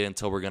no idea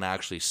until we're going to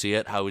actually see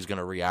it, how he's going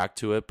to react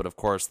to it. But, of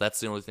course, that's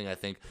the only thing I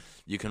think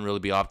you can really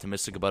be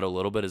optimistic about a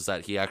little bit, is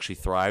that he actually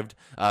thrived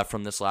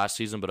from this last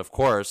season. But, of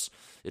course,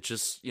 it's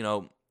just,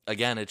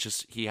 again, it's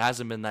just he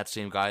hasn't been that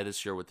same guy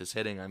this year with his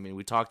hitting.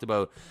 We talked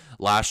about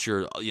last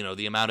year,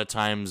 the amount of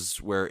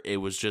times where it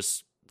was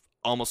just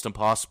almost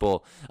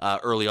impossible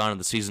early on in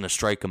the season to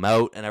strike him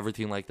out and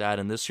everything like that.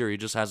 And this year he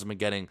just hasn't been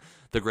getting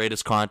the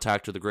greatest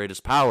contact or the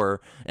greatest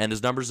power, and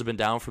his numbers have been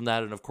down from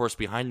that. And of course,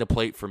 behind the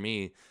plate for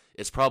me,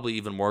 it's probably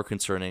even more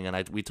concerning.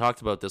 And we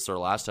talked about this in our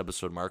last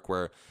episode, Mark,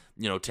 where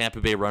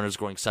Tampa Bay runners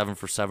going 7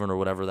 for 7 or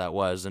whatever that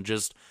was, and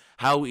just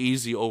how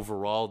easy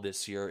overall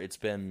this year it's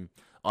been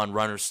on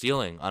runners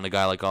stealing on a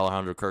guy like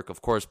Alejandro Kirk.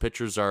 Of course,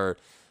 pitchers are,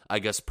 I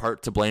guess,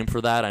 part to blame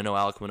for that. I know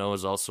Alek Manoah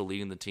is also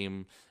leading the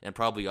team and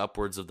probably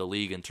upwards of the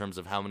league in terms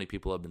of how many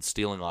people have been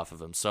stealing off of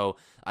him. So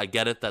I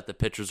get it that the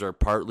pitchers are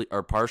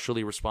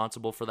partially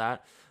responsible for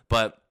that,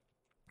 but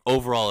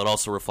overall it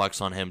also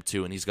reflects on him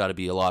too, and he's got to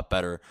be a lot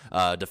better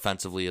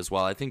defensively as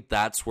well. I think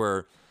that's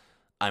where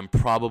I'm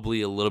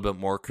probably a little bit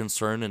more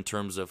concerned in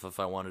terms of if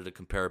I wanted to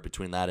compare it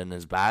between that and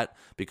his bat,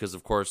 because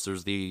of course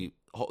there's the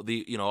all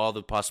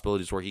the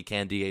possibilities where he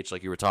can DH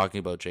like you were talking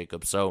about,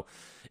 Jacob. So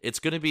it's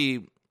going to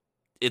be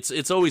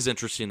it's always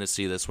interesting to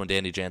see this when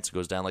Danny Jansen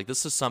goes down. Like,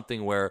 this is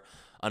something where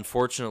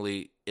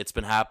unfortunately it's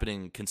been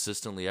happening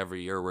consistently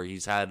every year, where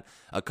he's had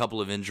a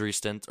couple of injury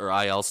stints or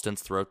IL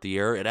stints throughout the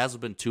year. It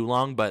hasn't been too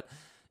long, but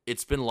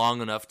it's been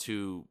long enough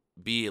to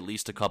be at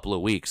least a couple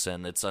of weeks,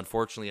 and it's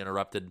unfortunately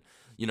interrupted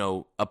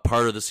a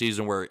part of the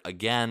season where,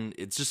 again,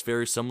 it's just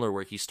very similar,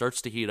 where he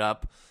starts to heat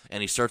up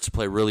and he starts to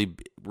play really,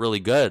 really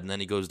good, and then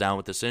he goes down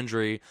with this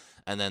injury,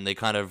 and then they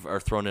kind of are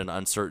thrown in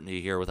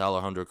uncertainty here with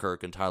Alejandro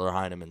Kirk and Tyler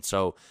Heineman.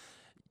 So,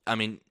 I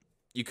mean,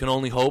 you can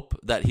only hope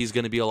that he's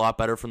going to be a lot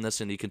better from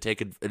this and he can take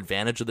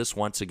advantage of this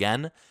once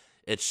again.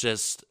 It's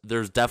just,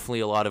 there's definitely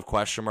a lot of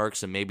question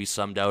marks and maybe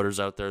some doubters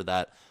out there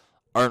that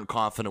aren't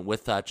confident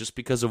with that just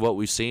because of what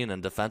we've seen.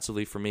 And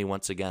defensively, for me,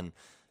 once again,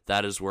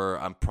 that is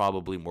where I'm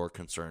probably more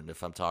concerned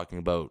if I'm talking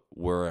about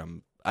where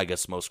I'm, I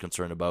guess, most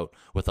concerned about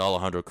with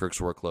Alejandro Kirk's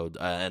workload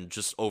and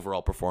just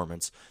overall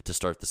performance to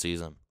start the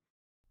season.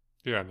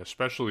 Yeah, and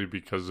especially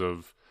because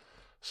of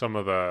some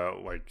of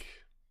the,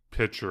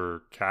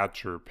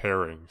 pitcher-catcher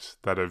pairings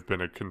that have been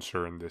a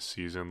concern this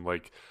season.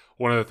 Like,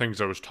 one of the things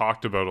that was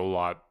talked about a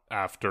lot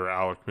after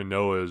Alek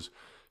Manoah's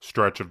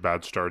stretch of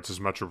bad starts, as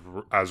much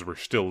as we're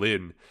still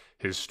in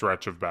his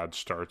stretch of bad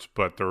starts,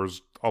 but there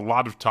was a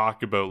lot of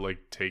talk about,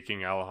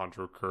 taking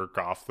Alejandro Kirk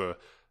off the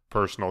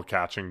personal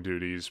catching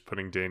duties,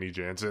 putting Danny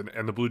Jansen,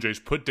 and the Blue Jays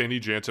put Danny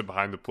Jansen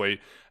behind the plate,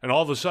 and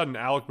all of a sudden,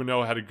 Alek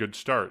Manoah had a good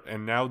start,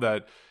 and now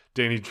that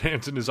Danny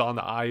Jansen is on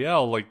the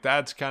IL,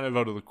 that's kind of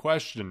out of the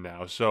question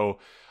now. So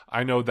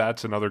I know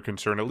that's another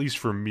concern, at least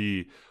for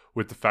me,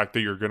 with the fact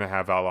that you're going to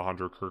have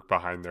Alejandro Kirk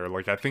behind there.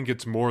 I think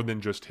it's more than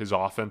just his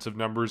offensive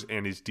numbers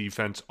and his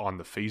defense on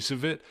the face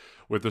of it,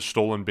 with the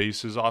stolen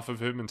bases off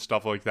of him and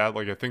stuff like that.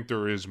 I think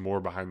there is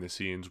more behind the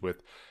scenes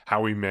with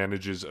how he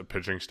manages a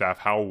pitching staff,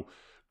 how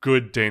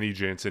good Danny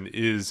Jansen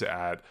is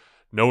at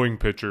knowing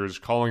pitchers,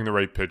 calling the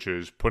right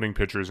pitches, putting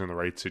pitchers in the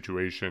right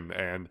situation.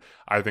 And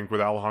I think with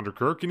Alejandro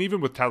Kirk, and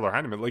even with Tyler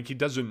Heineman, he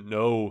doesn't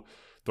know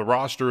the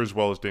roster as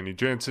well as Danny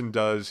Jansen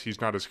does.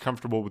 He's not as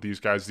comfortable with these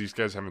guys. These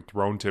guys haven't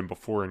thrown to him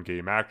before in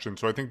game action.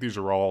 So I think these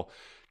are all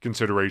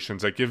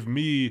considerations that give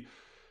me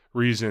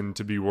reason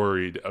to be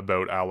worried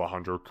about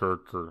Alejandro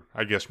Kirk, or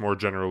I guess more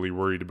generally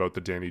worried about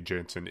the Danny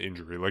Jansen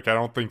injury. I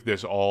don't think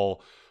this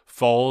all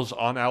falls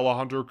on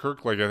Alejandro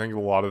Kirk. I think a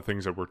lot of the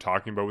things that we're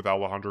talking about with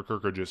Alejandro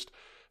Kirk are just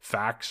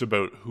facts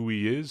about who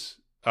he is.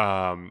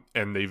 And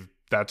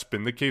that's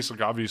been the case.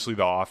 Obviously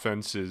the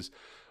offense is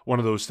one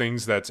of those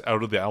things that's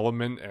out of the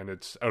element and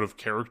it's out of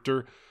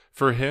character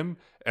for him.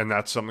 And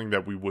that's something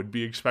that we would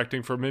be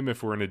expecting from him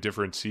if we're in a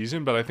different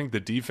season. But I think the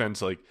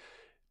defense,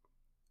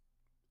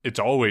 it's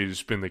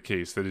always been the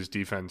case that his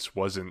defense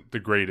wasn't the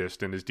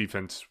greatest, and his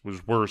defense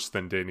was worse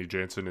than Danny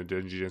Jansen. And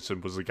Danny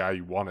Jansen was the guy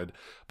you wanted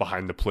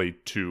behind the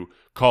plate to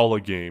call a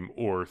game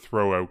or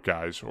throw out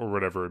guys or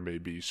whatever it may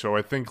be. So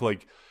I think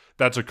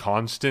that's a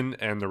constant,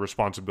 and the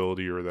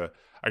responsibility, or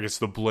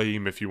the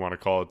blame, if you want to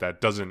call it that,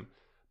 doesn't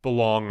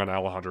belong on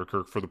Alejandro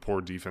Kirk for the poor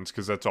defense,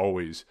 because that's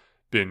always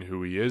been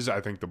who he is. I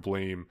think the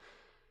blame,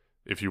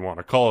 if you want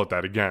to call it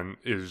that again,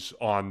 is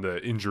on the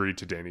injury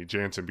to Danny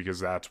Jansen, because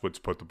that's what's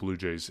put the Blue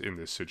Jays in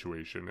this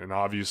situation. And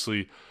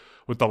obviously,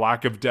 with the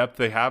lack of depth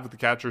they have at the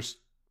catcher's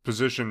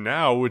position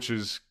now, which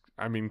is,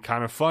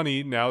 kind of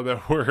funny now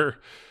that we're,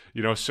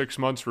 6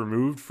 months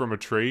removed from a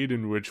trade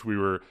in which we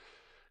were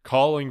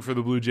calling for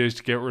the Blue Jays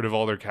to get rid of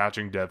all their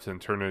catching depth and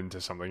turn it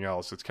into something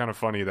else. It's kind of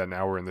funny that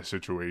now we're in the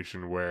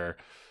situation where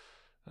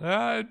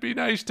it'd be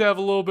nice to have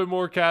a little bit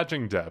more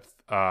catching depth.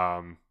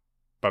 But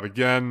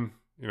again,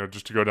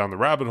 just to go down the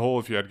rabbit hole,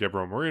 if you had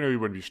Gabriel Moreno, he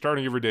wouldn't be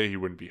starting every day. He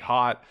wouldn't be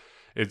hot.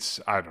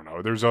 I don't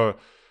know. There's a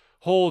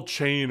whole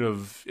chain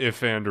of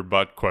if, and, or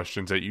but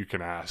questions that you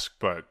can ask.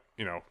 But,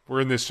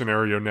 we're in this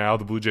scenario now.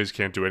 The Blue Jays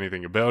can't do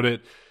anything about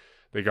it.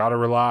 They got to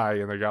rely,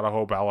 and they got to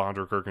hope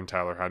Alejandro Kirk and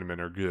Tyler Heineman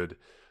are good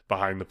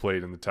behind the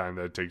plate in the time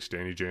that it takes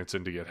Danny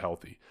Jansen to get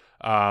healthy.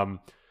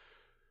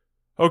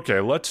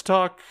 Okay, let's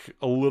talk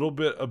a little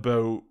bit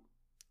about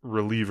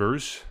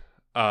relievers.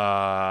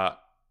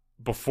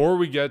 Before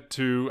we get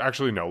to...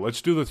 Actually, no,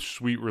 let's do the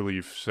Sweet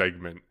Relief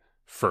segment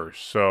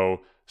first.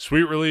 So,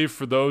 Sweet Relief,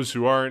 for those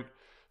who aren't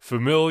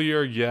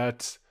familiar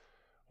yet,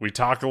 We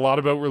talk a lot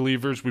about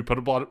relievers. We put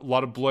a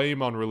lot of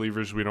blame on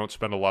relievers. We don't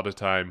spend a lot of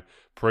time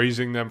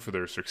praising them for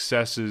their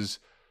successes.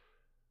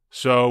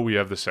 So we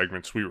have the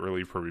segment Sweet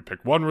Relief where we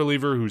pick one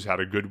reliever who's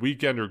had a good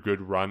weekend or good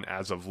run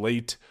as of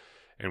late,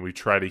 and we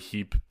try to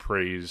heap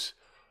praise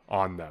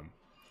on them.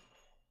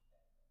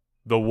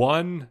 The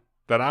one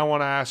that I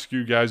want to ask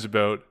you guys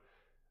about,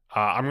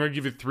 I'm going to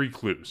give you 3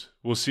 clues.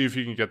 We'll see if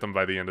you can get them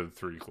by the end of the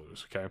 3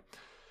 clues, okay?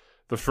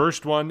 The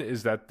first one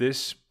is that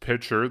this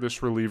pitcher,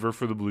 this reliever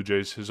for the Blue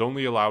Jays, has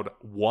only allowed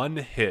 1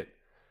 hit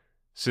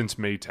since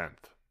May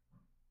 10th.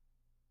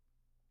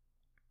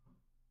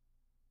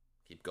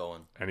 Keep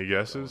going. Any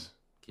guesses?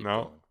 Keep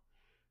No?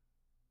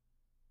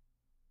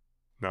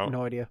 going. No?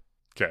 No idea.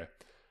 Okay.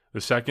 The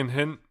second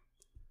hint,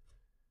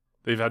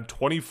 they've had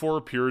 24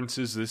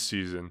 appearances this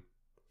season.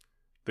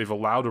 They've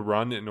allowed a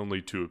run in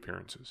only 2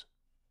 appearances.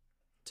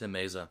 Tim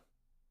Meza.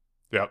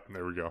 Yep,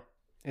 there we go.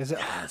 Is it?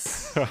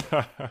 Yes.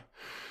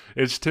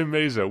 It's Tim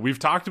Meza. We've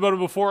talked about him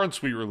before on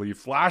Sweet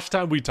Relief. Last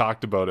time we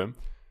talked about him,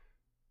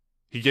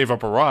 he gave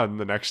up a run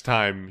the next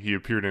time he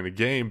appeared in a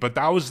game, but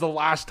that was the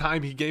last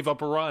time he gave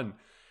up a run.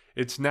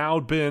 It's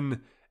now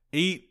been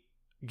 8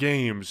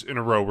 games in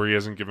a row where he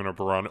hasn't given up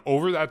a run.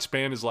 Over that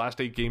span, his last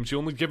 8 games, he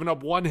only given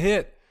up 1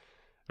 hit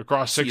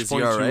across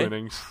 6.2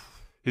 innings.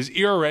 His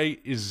ERA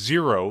is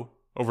 0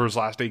 over his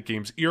last 8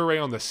 games. ERA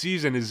on the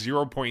season is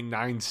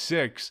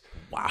 0.96.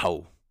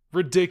 Wow.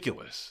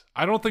 Ridiculous.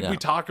 I don't think we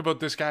talk about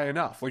this guy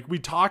enough. Like, we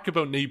talk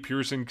about Nate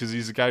Pearson because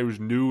he's a guy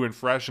who's new and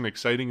fresh and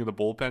exciting in the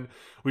bullpen.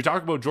 We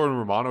talk about Jordan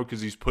Romano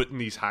because he's put in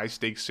these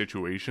high-stakes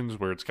situations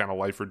where it's kind of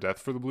life or death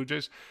for the Blue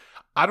Jays.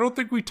 I don't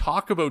think we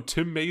talk about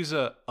Tim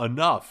Meza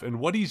enough and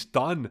what he's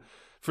done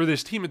for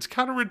this team. It's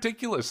kind of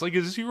ridiculous. Like,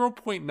 a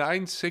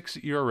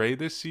 0.96 ERA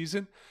this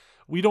season.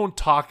 We don't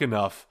talk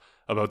enough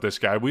about this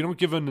guy. We don't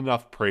give him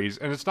enough praise.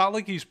 And it's not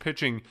like he's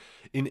pitching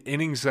in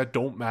innings that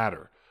don't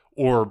matter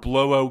or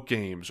blowout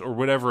games or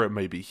whatever it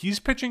may be. He's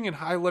pitching in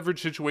high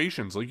leverage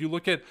situations. Like, you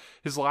look at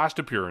his last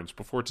appearance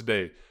before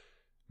today,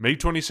 May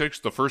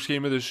 26th, the first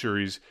game of this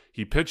series,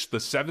 he pitched the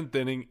 7th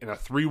inning in a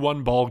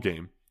 3-1 ball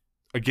game,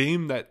 a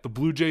game that the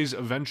Blue Jays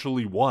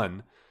eventually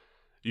won.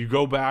 You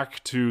go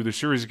back to the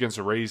series against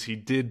the Rays, he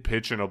did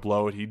pitch in a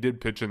blowout. He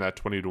did pitch in that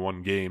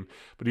 20-1 game,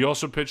 but he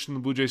also pitched in the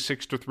Blue Jays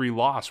 6-3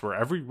 loss, where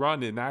every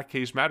run in that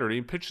case mattered.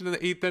 He pitched in the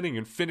 8th inning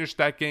and finished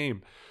that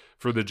game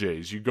for the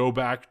Jays. You go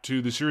back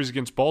to the series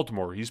against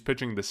Baltimore, he's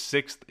pitching the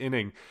 6th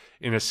inning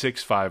in a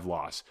 6-5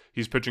 loss.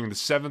 He's pitching the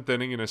 7th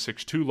inning in a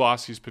 6-2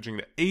 loss. He's pitching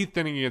the 8th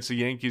inning against the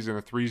Yankees in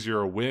a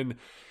 3-0 win.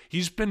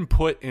 He's been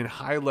put in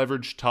high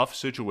leverage, tough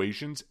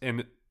situations,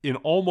 and in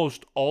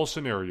almost all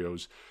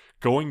scenarios,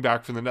 going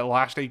back from the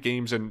last 8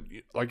 games,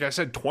 and like I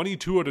said,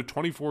 22 out of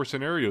 24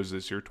 scenarios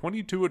this year,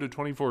 22 out of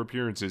 24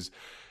 appearances,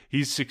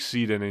 he's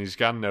succeeded and he's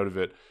gotten out of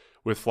it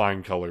with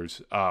flying colors.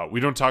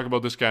 We don't talk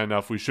about this guy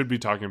enough. We should be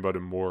talking about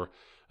him more.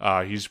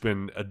 He's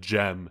been a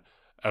gem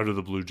out of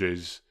the Blue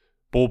Jays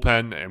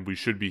bullpen, and we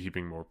should be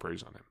heaping more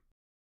praise on him.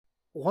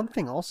 One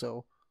thing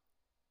also,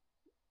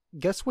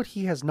 guess what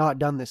he has not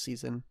done this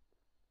season?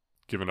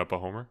 Giving up a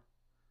homer?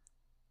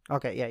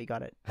 Okay, yeah, you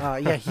got it.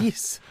 Yeah,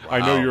 he's... I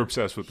know you're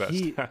obsessed with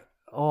that.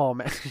 Oh,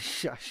 man.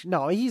 Shush.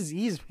 No,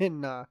 he's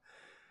been...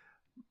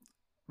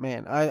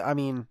 man, I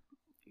mean,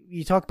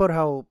 you talk about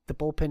how the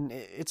bullpen,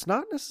 it's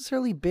not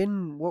necessarily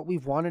been what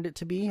we've wanted it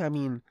to be. I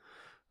mean,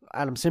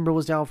 Adam Simber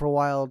was down for a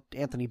while.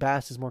 Anthony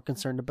Bass is more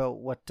concerned about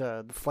what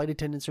the flight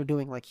attendants are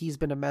doing. Like, he's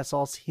been a mess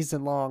all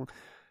season long.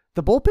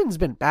 The bullpen's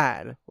been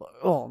bad.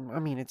 Oh, I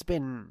mean, it's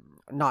been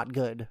not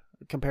good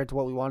compared to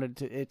what we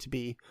wanted it to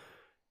be.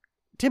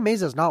 Tim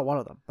Meza is not one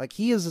of them. Like,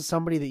 he is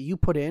somebody that you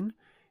put in,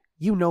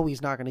 you know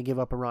he's not going to give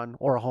up a run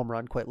or a home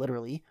run, quite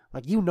literally.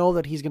 Like, you know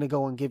that he's going to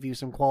go and give you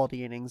some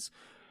quality innings.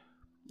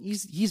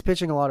 He's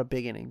pitching a lot of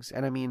big innings.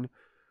 And I mean,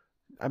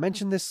 I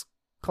mentioned this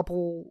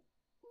couple,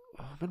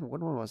 when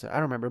was it? I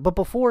don't remember. But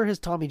before his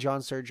Tommy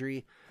John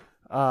surgery,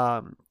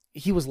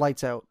 he was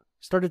lights out.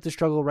 Started to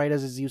struggle right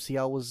as his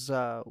UCL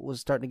was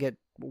starting to get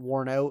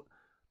worn out.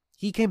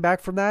 He came back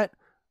from that,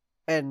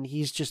 and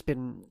he's just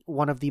been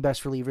one of the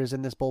best relievers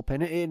in this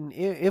bullpen,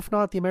 if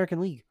not the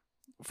American League,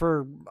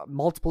 for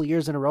multiple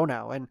years in a row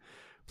now. And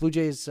Blue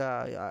Jays,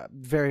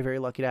 very, very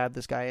lucky to have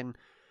this guy. And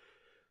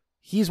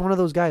he's one of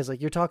those guys, like,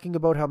 you're talking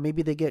about how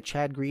maybe they get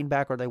Chad Green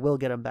back, or they will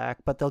get him back,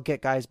 but they'll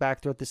get guys back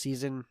throughout the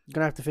season. You're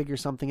going to have to figure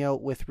something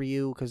out with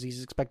Ryu, because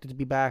he's expected to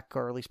be back,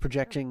 or at least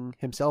projecting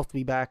himself to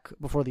be back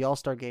before the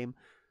All-Star game.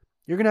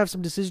 You're going to have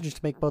some decisions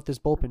to make about this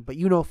bullpen, but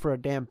you know for a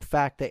damn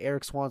fact that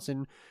Eric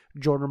Swanson,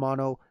 Jordan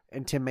Romano,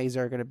 and Tim Meza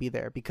are going to be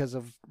there because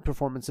of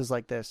performances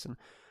like this. And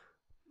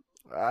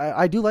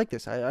I do like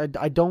this. I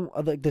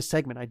don't like this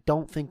segment. I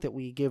don't think that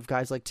we give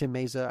guys like Tim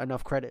Meza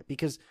enough credit,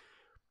 because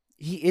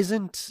he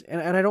isn't,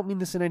 and I don't mean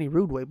this in any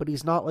rude way, but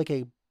he's not like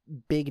a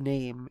big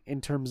name in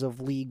terms of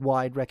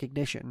league-wide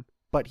recognition,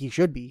 but he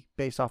should be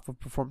based off of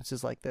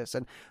performances like this.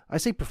 And I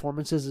say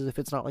performances as if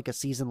it's not like a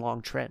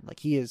season-long trend. Like,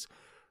 he is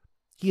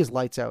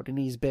lights out, and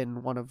he's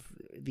been one of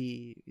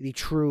the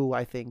true,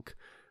 I think,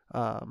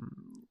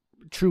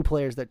 true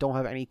players that don't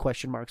have any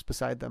question marks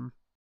beside them.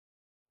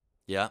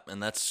 Yeah,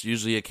 and that's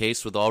usually a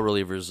case with all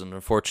relievers, and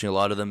unfortunately a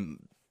lot of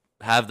them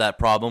have that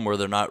problem where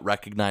they're not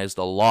recognized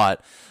a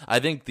lot. I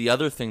think the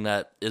other thing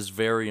that is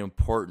very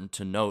important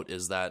to note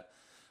is that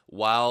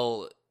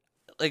while,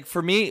 like,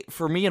 for me,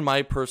 in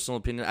my personal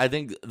opinion, I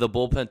think the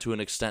bullpen to an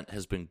extent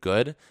has been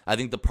good. I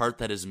think the part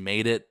that has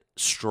made it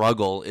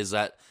struggle is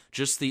that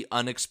just the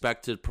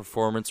unexpected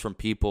performance from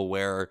people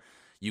where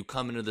you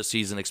come into the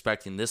season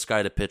expecting this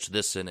guy to pitch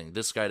this inning,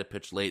 this guy to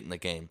pitch late in the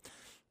game,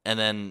 and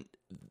then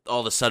all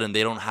of a sudden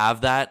they don't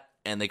have that,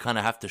 and they kind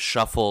of have to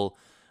shuffle,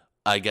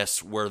 I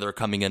guess, where they're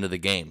coming into the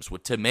games.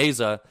 With Tim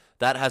Meza,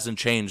 that hasn't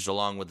changed,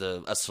 along with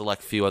a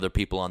select few other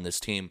people on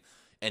this team.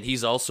 And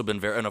he's also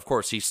been and of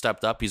course, he's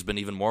stepped up. He's been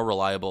even more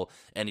reliable,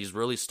 and he's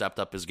really stepped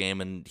up his game,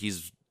 and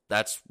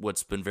that's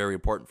what's been very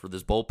important for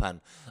this bullpen.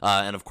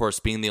 And of course,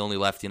 being the only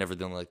lefty and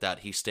everything like that,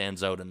 he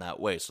stands out in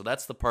that way. So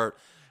that's the part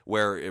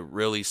where it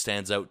really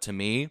stands out to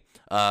me.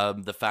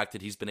 The fact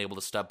that he's been able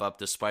to step up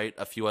despite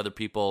a few other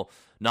people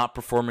not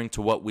performing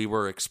to what we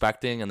were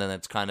expecting, and then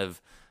it's kind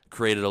of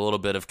created a little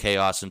bit of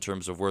chaos in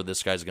terms of where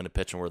this guy's going to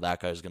pitch and where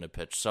that guy's going to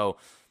pitch. So,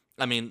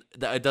 I mean,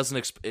 it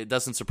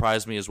doesn't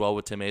surprise me as well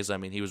with Tim Meza. I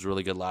mean, he was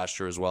really good last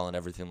year as well and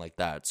everything like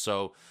that.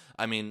 So,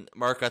 I mean,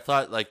 Mark, I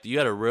thought like you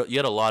had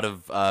a lot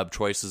of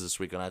choices this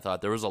week, and I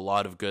thought there was a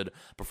lot of good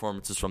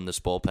performances from this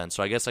bullpen.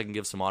 So I guess I can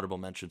give some honorable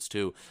mentions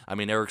too. I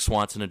mean, Eric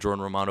Swanson and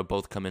Jordan Romano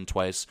both come in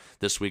twice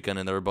this weekend,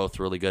 and they were both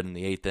really good in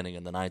the 8th inning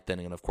and the 9th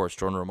inning, and of course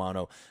Jordan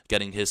Romano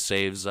getting his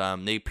saves.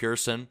 Nate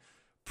Pearson,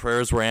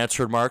 prayers were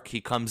answered, Mark. He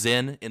comes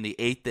in the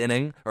 8th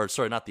inning, or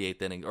sorry, not the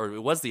 8th inning, or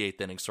it was the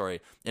 8th inning, sorry,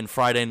 in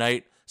Friday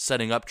night,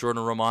 setting up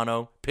Jordan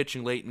Romano,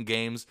 pitching late in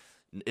games.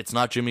 It's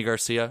not Jimmy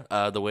Garcia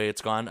the way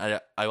it's gone.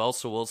 I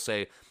also will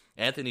say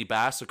Anthony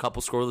Bass, a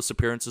couple scoreless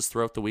appearances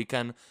throughout the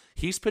weekend.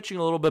 He's pitching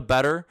a little bit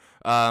better.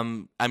 I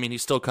mean,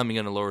 he's still coming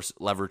in lower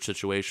leverage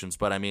situations,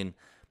 but I mean,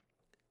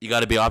 you got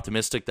to be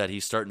optimistic that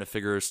he's starting to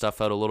figure his stuff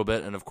out a little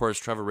bit. And of course,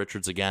 Trevor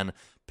Richards again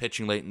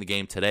pitching late in the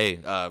game today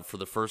for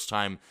the first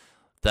time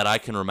that I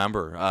can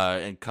remember,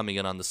 and coming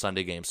in on the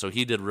Sunday game. So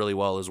he did really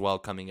well as well,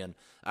 coming in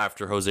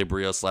after Jose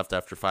Barrios left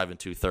after 5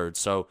 2/3.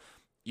 So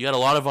you had a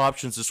lot of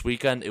options this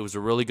weekend. It was a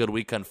really good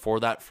weekend for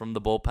that from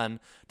the bullpen,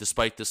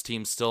 despite this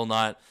team still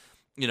not,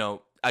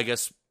 I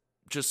guess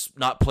just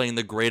not playing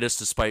the greatest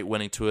despite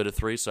winning 2 out of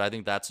 3. So I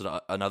think that's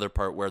another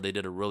part where they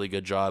did a really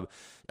good job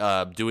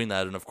doing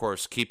that. And of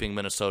course, keeping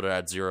Minnesota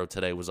at 0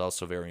 today was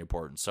also very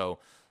important. So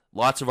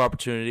lots of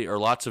opportunity, or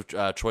lots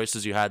of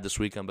choices you had this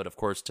weekend. But of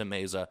course, Tim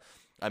Meza,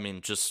 I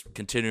mean, just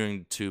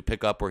continuing to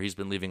pick up where he's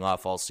been leaving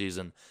off all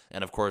season.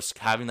 And, of course,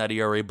 having that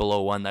ERA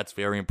below 1, that's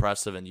very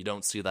impressive, and you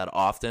don't see that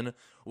often,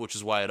 which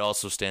is why it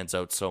also stands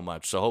out so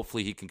much. So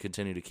hopefully he can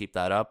continue to keep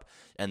that up,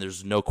 and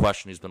there's no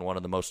question he's been one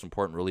of the most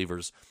important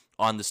relievers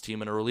on this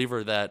team, and a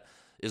reliever that,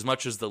 as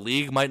much as the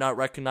league might not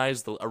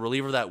recognize, a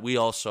reliever that we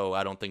also,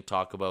 I don't think,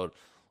 talk about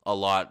a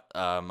lot,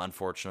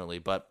 unfortunately.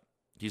 But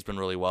he's been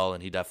really well,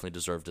 and he definitely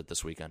deserved it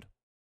this weekend.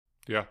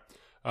 Yeah.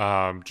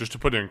 Just to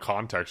put it in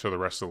context of the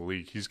rest of the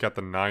league, he's got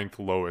the 9th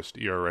lowest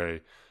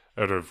ERA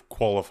out of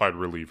qualified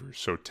relievers,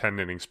 so 10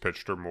 innings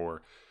pitched or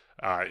more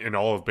in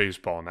all of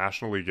baseball,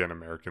 National League and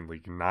American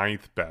League.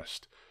 9th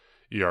best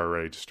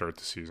ERA to start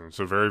the season,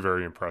 so very,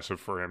 very impressive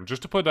for him.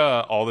 Just to put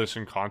all this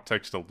in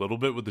context a little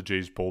bit with the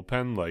Jays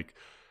bullpen, like,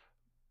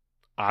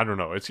 I don't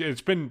know, it's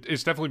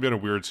definitely been a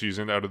weird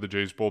season out of the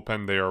Jays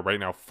bullpen. They are right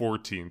now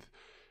 14th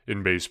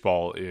in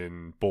baseball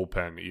in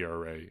bullpen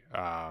ERA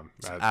at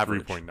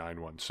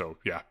 3.91. So,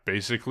 yeah,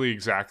 basically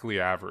exactly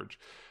average.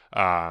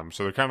 So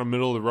they're kind of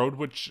middle of the road,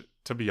 which,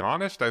 to be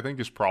honest, I think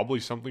is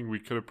probably something we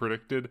could have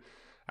predicted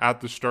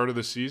at the start of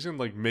the season.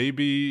 Like,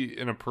 maybe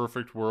in a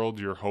perfect world,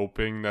 you're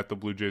hoping that the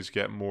Blue Jays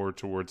get more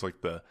towards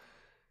like the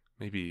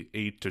maybe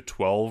 8 to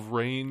 12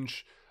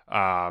 range,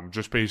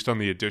 just based on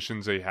the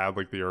additions they had,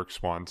 like the Eric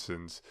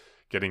Swansons,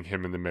 getting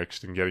him in the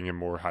mix and getting him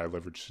more high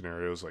leverage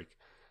scenarios. Like,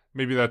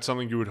 maybe that's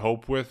something you would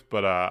hope with,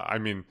 but I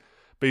mean,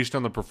 based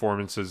on the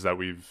performances that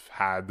we've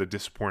had, the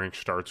disappointing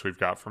starts we've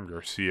got from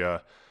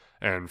Garcia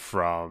and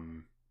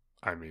from,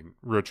 I mean,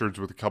 Richards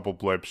with a couple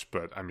blips,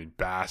 but I mean,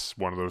 Bass,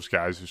 one of those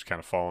guys who's kind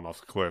of fallen off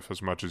the cliff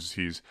as much as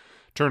he's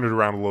turned it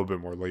around a little bit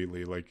more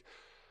lately. Like,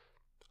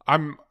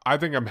 I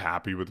think I'm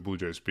happy with the Blue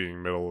Jays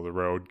being middle of the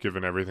road,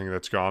 given everything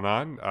that's gone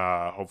on.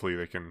 Hopefully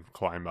they can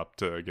climb up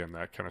to, again,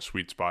 that kind of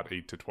sweet spot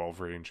 8 to 12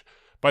 range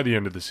by the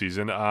end of the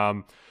season.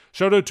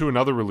 Shout out to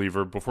another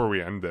reliever before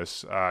we end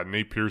this,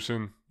 Nate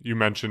Pearson. You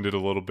mentioned it a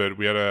little bit.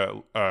 We had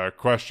a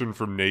question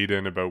from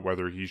Naden about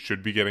whether he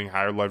should be getting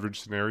higher leverage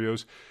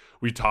scenarios.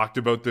 We talked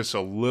about this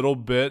a little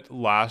bit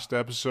last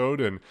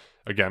episode, and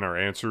again,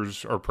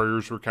 our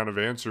prayers were kind of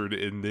answered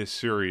in this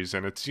series,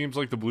 and it seems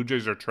like the Blue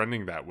Jays are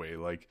trending that way.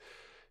 Like,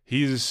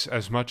 he's,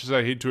 as much as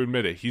I hate to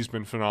admit it, he's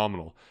been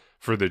phenomenal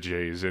for the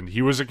Jays, and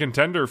he was a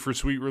contender for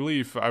sweet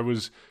relief. I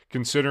was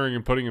considering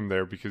and putting him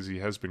there because he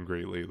has been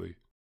great lately.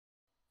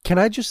 Can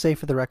I just say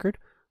for the record,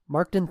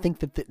 Mark didn't think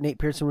that Nate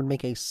Pearson would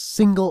make a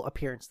single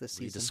appearance this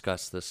season. We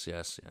discussed this,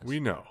 yes. We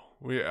know.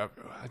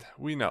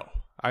 We know.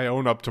 I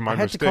own up to my I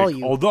had mistake, to call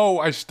you. although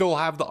I still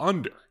have the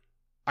under.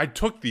 I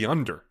took the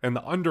under, and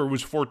the under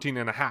was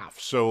 14.5.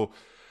 So,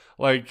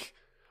 like,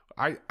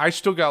 I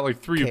still got like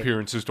 3 Okay.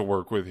 appearances to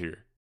work with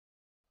here.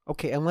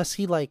 Okay, unless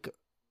he like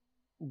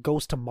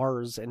goes to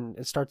Mars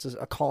and starts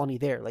a colony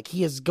there, like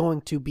he is going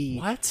to be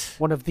What?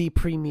 one of the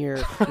premier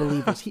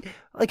relievers.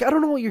 I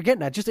don't know what you're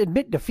getting at. Just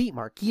admit defeat,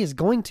 Mark. He is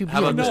going to be How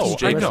about on this this, team for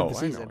Jake? the rest I of the know.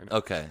 season.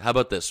 Okay, how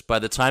about this? By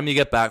the time you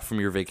get back from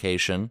your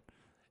vacation,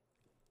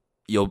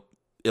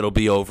 it'll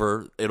be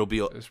over. It'll be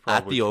It's at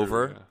probably the true,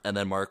 over, yeah. and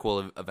then Mark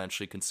will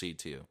eventually concede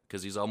to you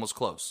because he's almost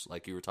close,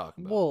 like you were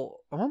talking about. Well,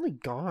 I'm only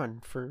gone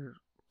for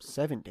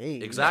 7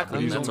 days. Exactly.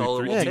 But he's that's only all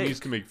it 3. will He take. needs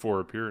to make 4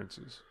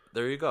 appearances.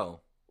 There you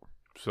go.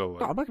 So, No,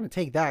 like, I'm not going to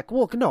take that.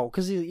 Well, no,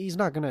 because he's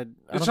not going to.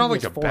 it's not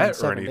like a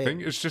bet or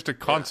anything. It's just a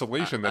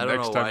consolation I that don't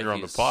next know time why you're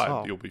on the he's- pod,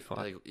 Oh. you'll be fine.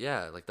 Like,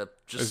 yeah, like that.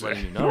 Just Is letting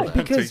it- you know. No, that.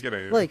 because Take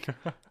it like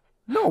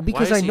no, Why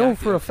because is I he know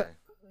acting for a okay? fact.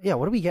 Yeah,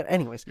 what do we get?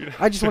 Anyways,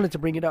 I just wanted to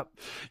bring it up.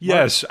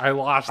 Yes, I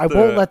lost. I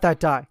won't let that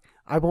die.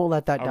 I won't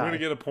let that I'm die. going to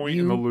get a point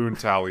You- in the loon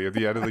tally at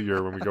the end of the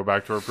year when we go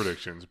back to our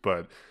predictions.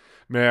 But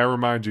may I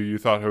remind you, you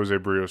thought Jose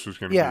Barrios was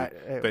going to Yeah,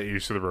 be the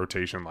ace of the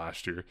rotation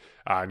last year.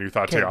 And you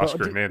thought Okay, but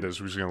Teoscar Hernandez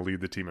was going to lead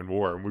the team in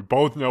WAR. And we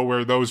both know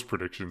where those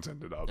predictions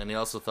ended up. And he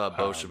also thought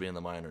Bo should be in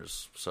the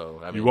minors. So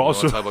I mean, you you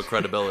also- want to talk about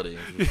credibility.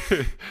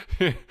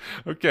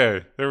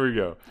 Okay, there we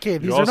go. Okay,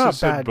 these you are also not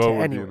said bad Bo to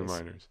would be in the anyways.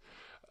 minors.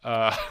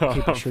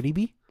 Okay, but should he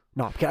be?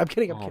 No, I'm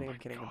kidding. I'm Oh kidding. my I'm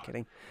kidding. I'm God.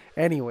 kidding.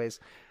 Anyways,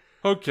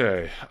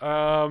 Okay.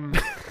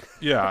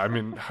 Yeah, I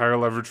mean, higher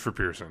leverage for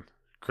Pearson.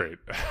 Great.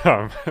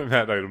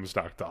 That item's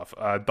knocked off.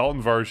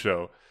 Dalton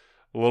Varsho,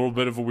 a little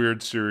bit of a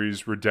weird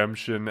series.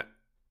 Redemption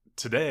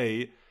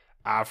today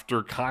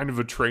after kind of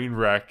a train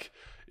wreck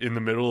in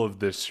the middle of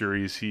this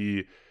series.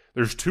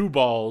 There's 2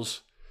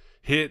 balls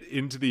hit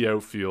into the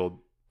outfield.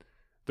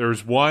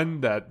 There's one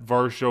that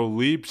Varsho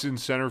leaps in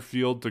center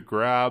field to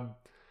grab.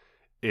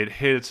 It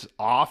hits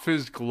off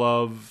his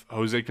glove,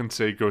 Jose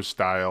Canseco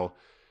style,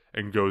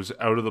 and goes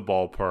out of the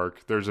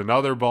ballpark. There's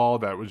another ball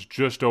that was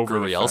just over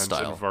the Gurriel fence,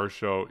 style. and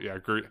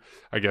Varsho,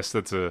 I guess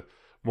that's a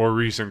more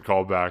recent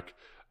callback.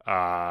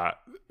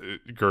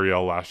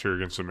 Gurriel last year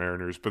against the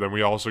Mariners, but then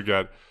we also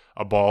get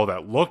a ball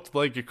that looked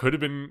like it could have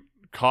been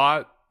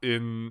caught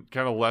in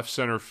kind of left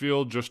center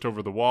field, just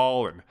over the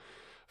wall, and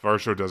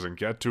Varsho doesn't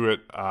get to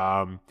it.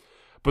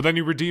 But then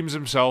he redeems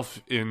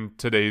himself in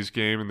today's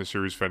game in the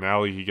series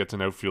finale. He gets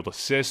an outfield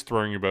assist,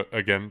 throwing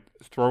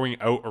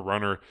out a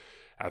runner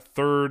at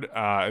third,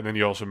 and then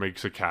he also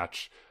makes a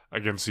catch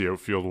against the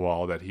outfield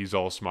wall that he's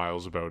all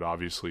smiles about,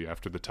 obviously,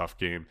 after the tough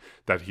game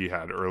that he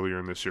had earlier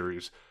in the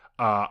series.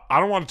 I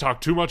don't want to talk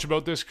too much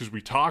about this because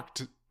we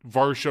talked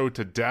Varsho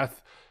to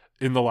death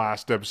in the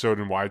last episode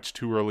and why it's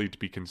too early to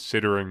be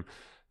considering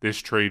this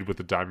trade with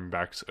the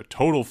Diamondbacks a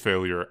total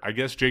failure. I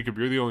guess, Jacob,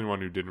 you're the only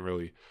one who didn't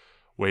really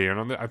weigh in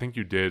on that. I think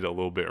you did a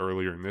little bit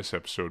earlier in this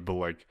episode, but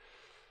like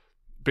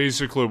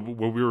basically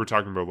what we were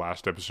talking about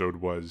last episode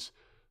was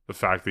the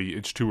fact that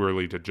it's too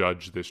early to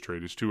judge this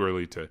trade. It's too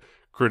early to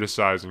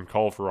criticize and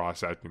call for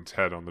Ross Atkins'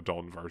 head on the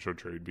Dalton Varsho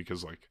trade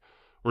because like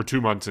we're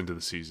 2 months into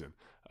the season.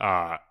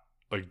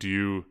 Like, do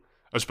you,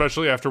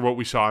 especially after what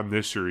we saw in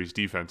this series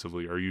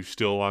defensively, are you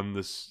still on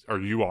this? Are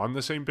you on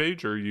the same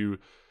page, or are you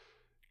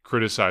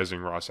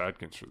criticizing Ross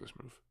Atkins for this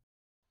move?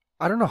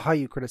 I don't know how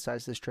you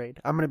criticize this trade.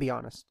 I'm going to be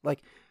honest.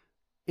 Like,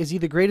 is he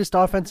the greatest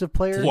offensive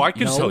player? Well, I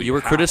can No, tell you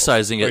were how.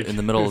 criticizing it Like, in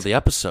the middle of the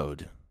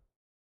episode.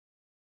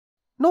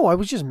 No, I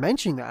was just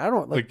mentioning that. I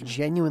don't Like,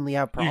 genuinely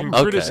have You can problems.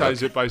 Okay,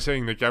 criticize it by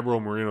saying that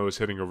Gabriel Moreno is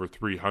hitting over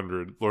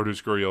 300.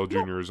 Lourdes Gurriel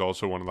Jr. is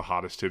also one of the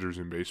hottest hitters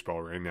in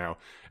baseball right now.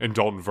 And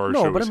Dalton Varsho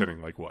No, but is I'm-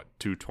 hitting like, what,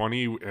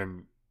 220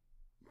 and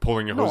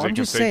pulling a No, Jose I'm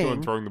just Canseco saying-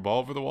 and throwing the ball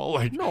over the wall?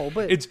 Like, No,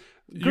 but it's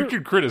you Gur-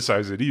 can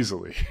criticize it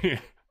easily.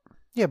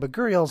 Yeah, but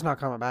Gurriel's not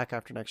coming back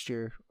after next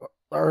year,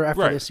 or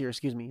after Right. this year.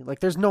 Excuse me. Like,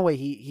 there's no way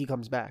he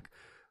comes back.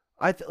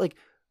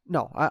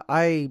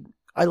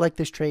 I like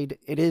this trade.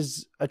 It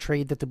is a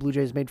trade that the Blue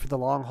Jays made for the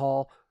long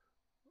haul.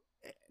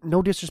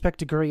 No disrespect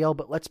to Gurriel,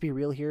 but let's be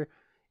real here.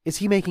 Is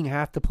he making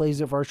half the plays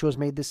that Varsho has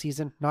made this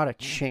season? Not a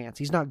chance.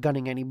 He's not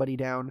gunning anybody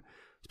down.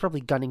 He's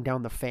probably gunning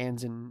down the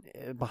fans and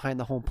behind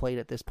the home plate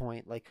at this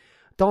point. Like,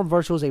 Dalton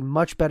Varsho is a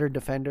much better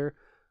defender.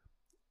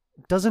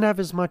 Doesn't have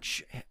as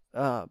much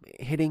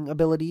hitting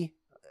ability,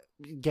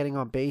 getting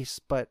on base,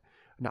 but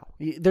no,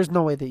 there's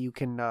no way that you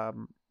can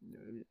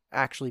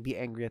actually be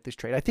angry at this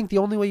trade. I think the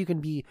only way you can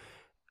be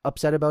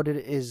upset about it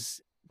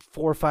is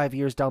 4 or 5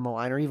 years down the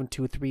line, or even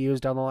 2 or 3 years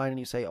down the line, and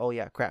you say, oh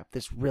yeah, crap,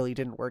 this really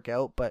didn't work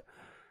out. But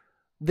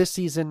this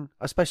season,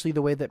 especially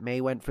the way that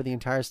May went for the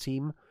entire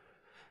team,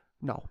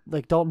 no,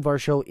 like Dalton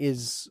Varsho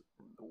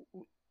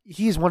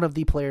he's one of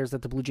the players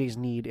that the Blue Jays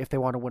need if they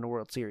want to win a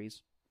World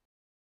Series.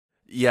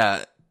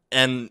 Yeah,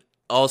 and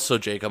also,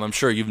 Jacob, I'm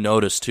sure you've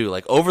noticed too,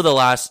 like over the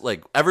last,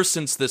 like ever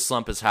since this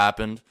slump has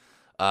happened,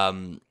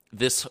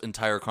 this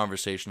entire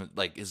conversation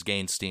like has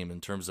gained steam in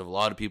terms of a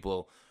lot of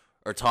people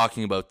are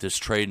talking about this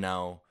trade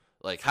now,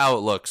 like how it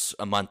looks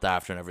a month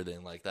after and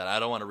everything like that. I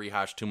don't want to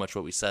rehash too much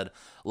what we said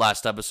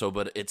last episode,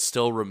 but it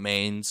still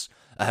remains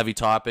a heavy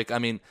topic. I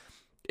mean,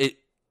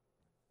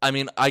 I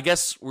mean, I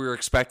guess we were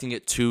expecting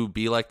it to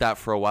be like that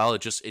for a while.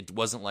 It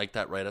wasn't like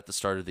that right at the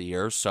start of the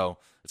year. So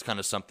it's kind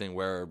of something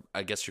where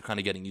I guess you're kind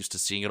of getting used to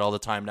seeing it all the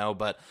time now.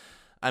 But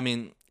I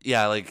mean,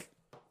 yeah, like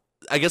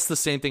I guess the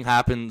same thing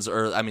happens,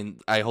 or I mean,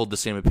 I hold the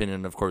same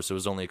opinion. Of course, it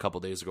was only a couple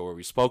days ago where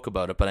we spoke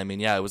about it, but I mean,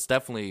 yeah, it was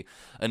definitely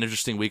an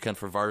interesting weekend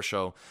for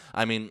Varsho.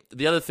 I mean,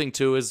 the other thing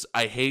too is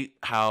I hate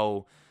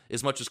how,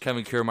 as much as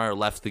Kevin Kiermaier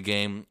left the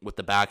game with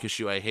the back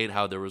issue, I hate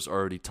how there was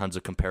already tons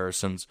of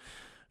comparisons.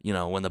 You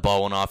know, when the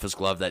ball went off his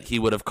glove, that he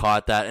would have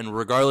caught that, and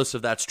regardless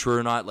if that's true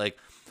or not, like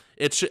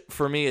it's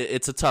for me,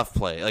 it's a tough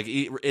play. Like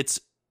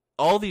it's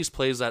all these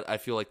plays that I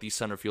feel like these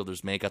center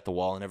fielders make at the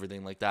wall and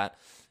everything like that.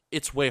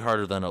 It's way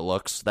harder than it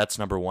looks. That's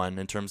number one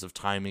in terms of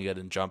timing it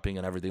and jumping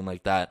and everything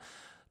like that.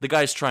 The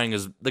guy's trying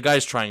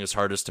his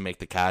hardest to make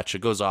the catch.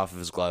 It goes off of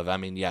his glove. I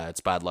mean, yeah,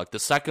 it's bad luck. The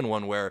second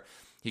one where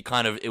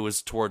it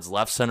was towards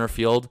left center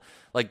field,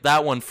 like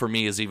that one for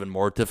me is even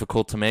more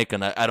difficult to make,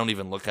 and I don't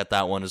even look at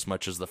that one as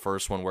much as the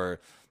first one where,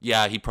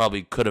 yeah, he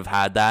probably could have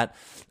had that.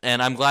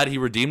 And I'm glad he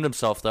redeemed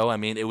himself, though. I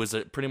mean, it was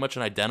pretty much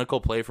an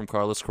identical play from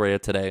Carlos Correa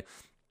today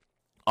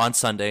on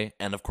Sunday,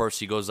 and of course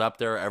he goes up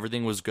there.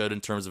 Everything was good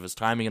in terms of his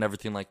timing and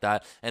everything like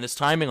that, and his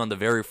timing on the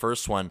very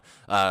first one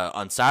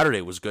on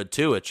Saturday was good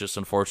too. It just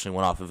unfortunately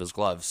went off of his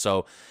glove.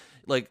 So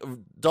like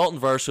Dalton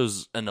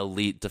Varsho's an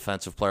elite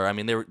defensive player. I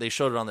mean, they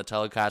showed it on the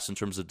telecast in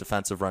terms of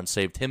defensive runs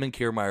saved. Him and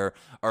Kiermaier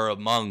are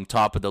among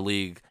top of the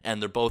league,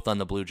 and they're both on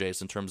the Blue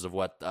Jays in terms of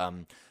what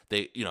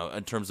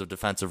in terms of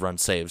defensive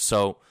runs saved.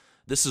 So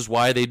this is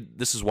why they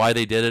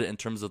did it in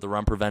terms of the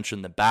run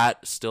prevention. The bat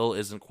still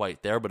isn't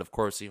quite there, but of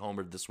course he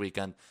homered this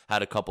weekend,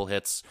 had a couple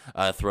hits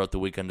throughout the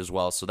weekend as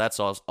well. So that's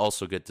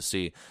also good to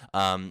see.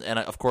 And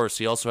of course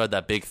he also had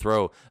that big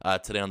throw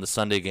today on the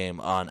Sunday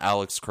game on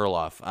Alex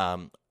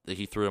Kirilloff.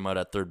 He threw him out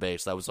at third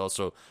base. That was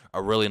also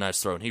a really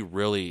nice throw, and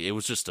it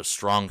was just a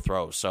strong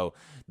throw. So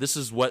this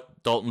is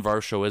what Dalton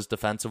Varsho is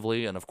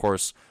defensively, and of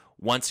course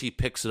once he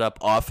picks it up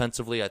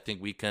offensively, I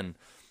think we can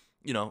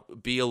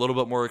be a little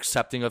bit more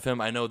accepting of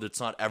him. I know that's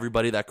not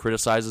everybody that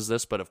criticizes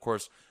this, but of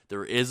course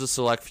there is a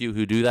select few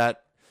who do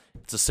that.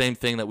 It's the same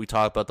thing that we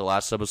talked about the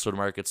last episode,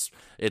 Mark.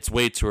 It's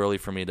way too early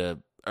for me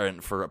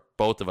for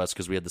both of us,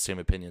 because we had the same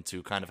opinion,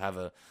 to kind of have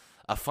a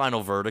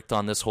final verdict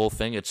on this whole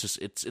thing. It's just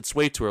it's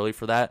way too early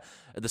for that.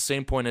 At the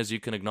same point as you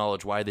can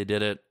acknowledge why they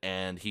did it,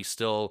 and he's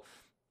still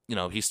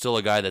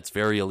a guy that's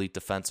very elite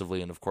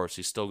defensively, and of course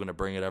he's still going to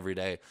bring it every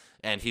day,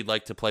 and he'd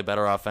like to play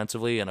better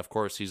offensively, and of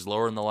course he's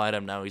lower in the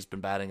lineup now. He's been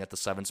batting at the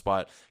 7th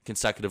spot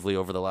consecutively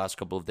over the last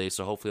couple of days,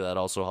 so hopefully that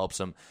also helps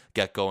him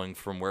get going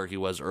from where he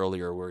was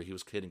earlier, where he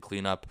was hitting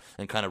cleanup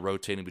and kind of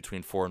rotating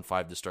between 4 and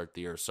 5 to start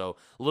the year. So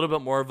a little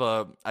bit more of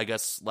a, I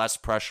guess, less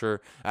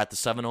pressure at the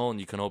 7 hole, and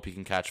you can hope he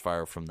can catch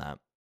fire from that.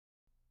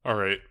 All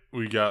right,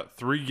 we got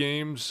 3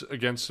 games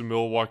against the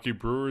Milwaukee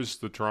Brewers.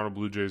 The Toronto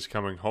Blue Jays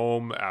coming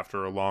home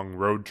after a long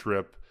road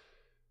trip.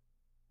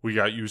 We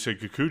got Yusei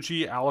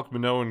Kikuchi, Alek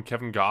Manoah, and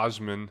Kevin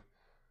Gausman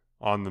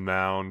on the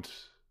mound.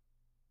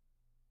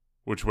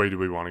 Which way do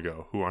we want to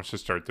go? Who wants to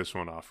start this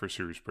one off for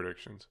series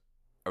predictions?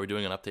 Are we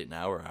doing an update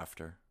now or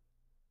after?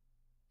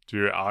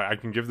 I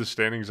can give the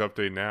standings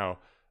update now.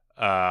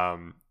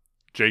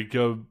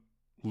 Jacob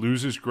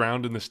loses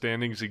ground in the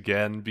standings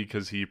again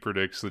because he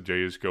predicts the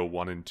Jays go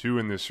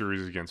 1-2 in this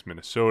series against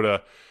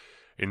Minnesota.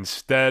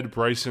 Instead,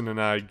 Bryson and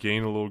I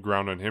gain a little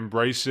ground on him.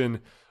 Bryson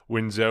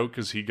wins out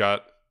because he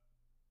got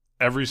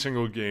every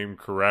single game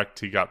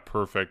correct. He got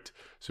perfect,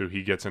 so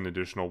he gets an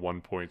additional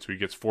 1 point. So he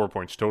gets 4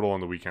 points total on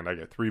the weekend. I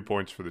get 3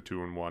 points for the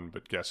 2-1,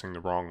 but guessing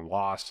the wrong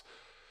loss.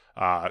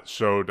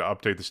 So to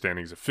update the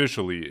standings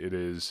officially, it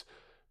is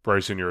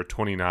Bryson, you're at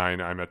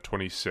 29. I'm at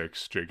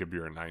 26. Jacob,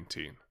 you're at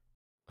 19.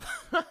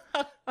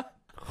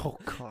 Oh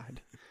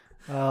God.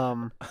 Do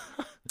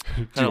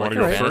you want to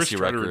go first? Fantasy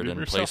record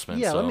and placement.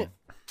 Yeah, so let me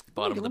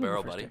bottom of the go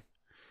barrel, first buddy. here.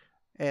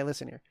 Hey,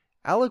 listen here.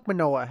 Alek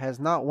Manoah has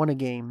not won a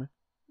game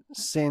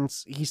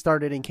since he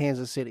started in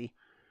Kansas City.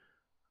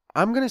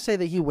 I'm gonna say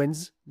that he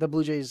wins. The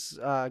Blue Jays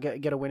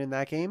get a win in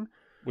that game.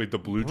 Wait, the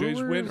Blue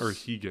Jays win, or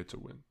Brewers- he gets a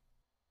win?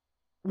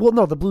 Well,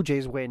 no, the Blue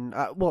Jays win.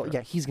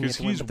 Yeah, he's gonna Because get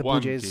the win. he's But the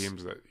won Blue Jays.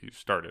 games that he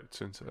started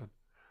since then.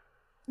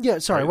 Yeah,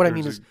 sorry. Right? What I Or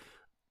mean is is,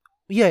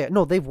 yeah,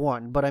 no, they've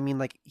won. But I mean,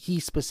 like,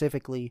 he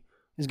specifically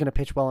is going to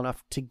pitch well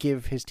enough to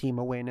give his team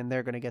a win, and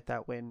they're going to get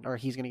that win, or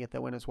he's going to get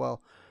that win as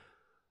well.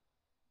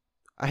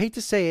 I hate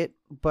to say it,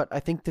 but I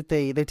think that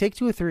they take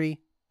 2 or 3,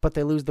 but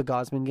they lose the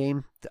Gausman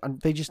game.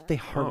 They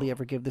hardly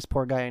ever give this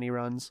poor guy any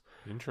runs.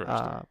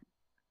 Interesting.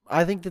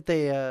 I think that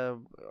they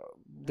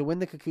win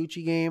the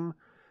Kikuchi game,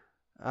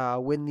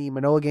 win the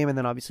Manoah game, and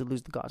then obviously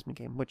lose the Gausman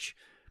game, which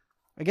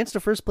against a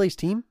first place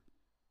team,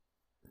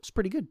 it's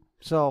pretty good.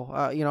 So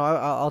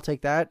I'll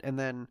take that, and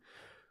then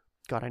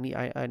God,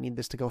 I need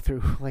this to go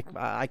through. Like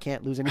I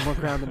can't lose any more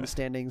ground in the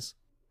standings.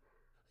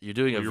 You're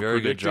doing a You're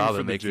very good predicting job for at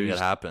the making Jays it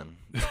happen.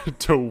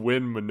 To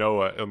win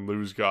Manoah and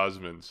lose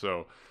Gausman,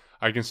 so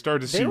I can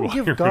start to They see don't why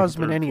give you're in Gausman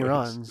third any place.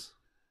 runs.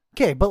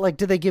 Okay, but like,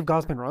 did they give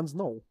Gausman runs?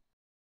 No.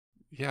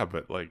 Yeah,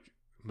 but like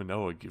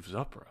Manoah gives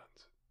up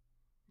runs.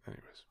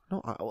 Anyways,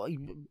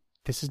 No.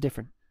 This is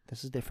different.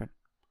 This is different.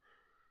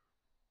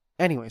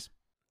 Anyways,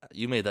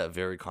 You made that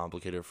very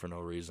complicated for no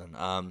reason.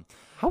 how is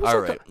all that?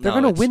 right. They're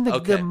No, going to win the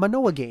okay.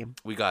 Manoa game.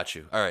 We got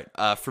you. All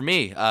right. For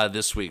me,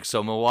 this week,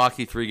 so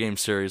Milwaukee 3-game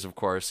series, of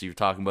course. You're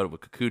talking about it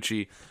with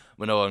Kikuchi,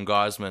 Manoa, and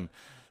Gosman.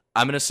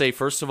 I'm going to say,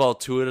 first of all,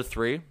 2 out of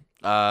 3.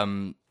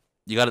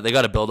 They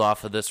got to build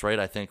off of this, right?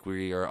 I think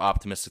we are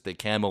optimistic they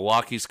can.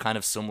 Milwaukee's kind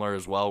of similar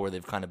as well, where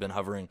they've kind of been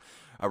hovering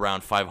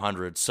around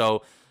 500.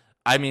 So,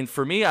 I mean,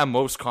 for me, I'm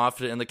most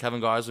confident in the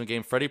Kevin Gosman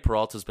game. Freddie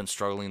Peralta's been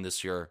struggling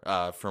this year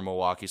for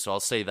Milwaukee, so I'll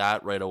say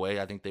that right away.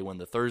 I think they win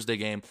the Thursday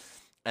game.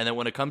 And then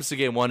when it comes to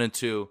game 1 and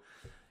 2,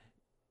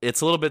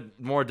 it's a little bit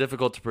more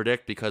difficult to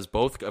predict because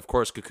both, of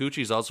course,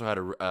 Kikuchi's also had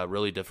a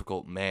really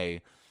difficult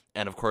May.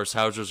 And, of course,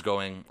 Hauser's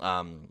going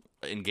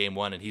in game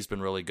 1, and he's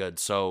been really good.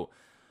 So,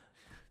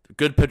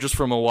 good pitchers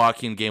for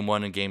Milwaukee in game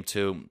 1 and game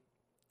 2.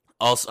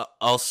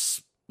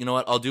 You know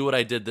what? I'll do what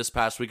I did this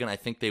past weekend. I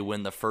think they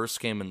win the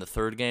first game and the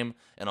third game,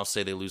 and I'll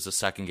say they lose the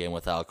second game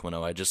with Alek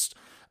Manoah. I just,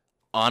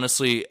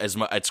 honestly,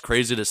 it's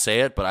crazy to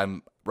say it, but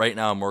I'm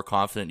more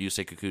confident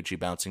Yusei Kikuchi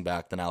bouncing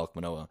back than Alek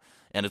Manoah.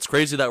 And it's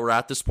crazy that we're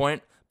at this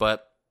point,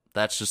 but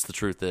that's just the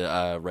truth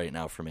right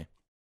now for me.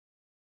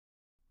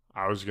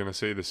 I was going to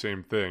say the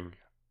same thing,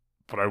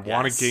 but I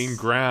want to gain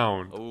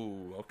ground.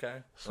 Oh, okay.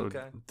 So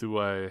okay. do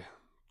I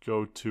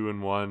go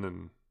 2-1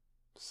 and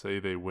say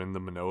they win the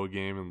Manoah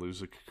game and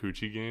lose the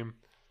Kikuchi game?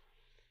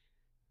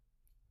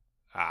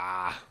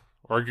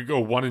 Or I could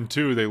go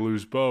 1-2, they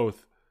lose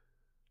both.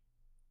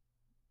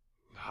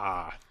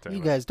 Damn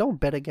You it. guys don't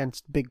bet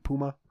against Big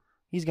Puma.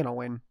 He's going to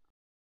win.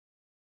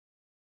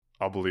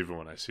 I'll believe it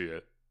when I see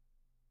it.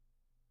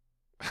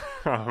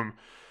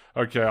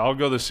 Okay, I'll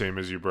go the same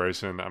as you,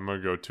 Bryson. I'm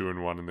going to go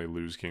 2-1 and they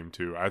lose game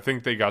 2. I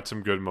think they got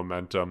some good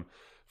momentum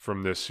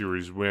from this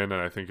series win,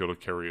 and I think it'll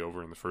carry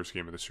over in the first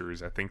game of the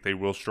series. I think they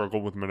will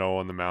struggle with Manoah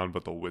on the mound,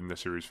 but they'll win the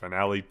series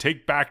finale.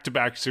 Take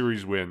back-to-back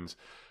series wins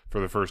for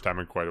the first time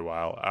in quite a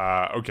while.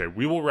 Okay,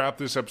 we will wrap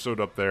this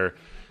episode up there.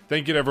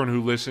 Thank you to everyone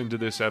who listened to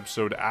this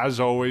episode. As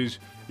always,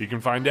 you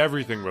can find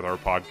everything with our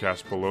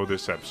podcast below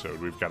this episode.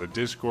 We've got a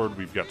Discord.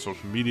 We've got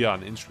social media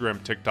on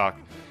Instagram, TikTok,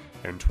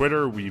 and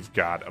Twitter. We've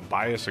got a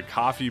Buy Us a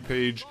Coffee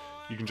page.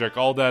 You can check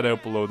all that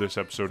out below this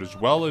episode, as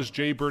well as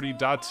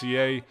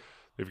jbirdie.ca.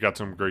 They've got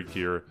some great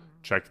gear.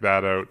 Check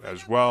that out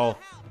as well.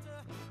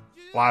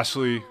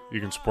 Lastly,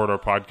 you can support our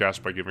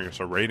podcast by giving us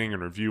a rating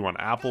and review on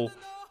Apple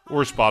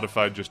or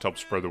Spotify. Just help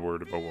spread the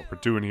word about what we're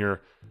doing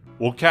here.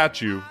 We'll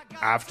catch you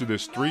after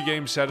this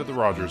 3-game set at the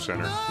Rogers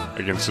Center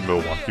against the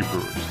Milwaukee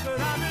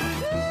Brewers.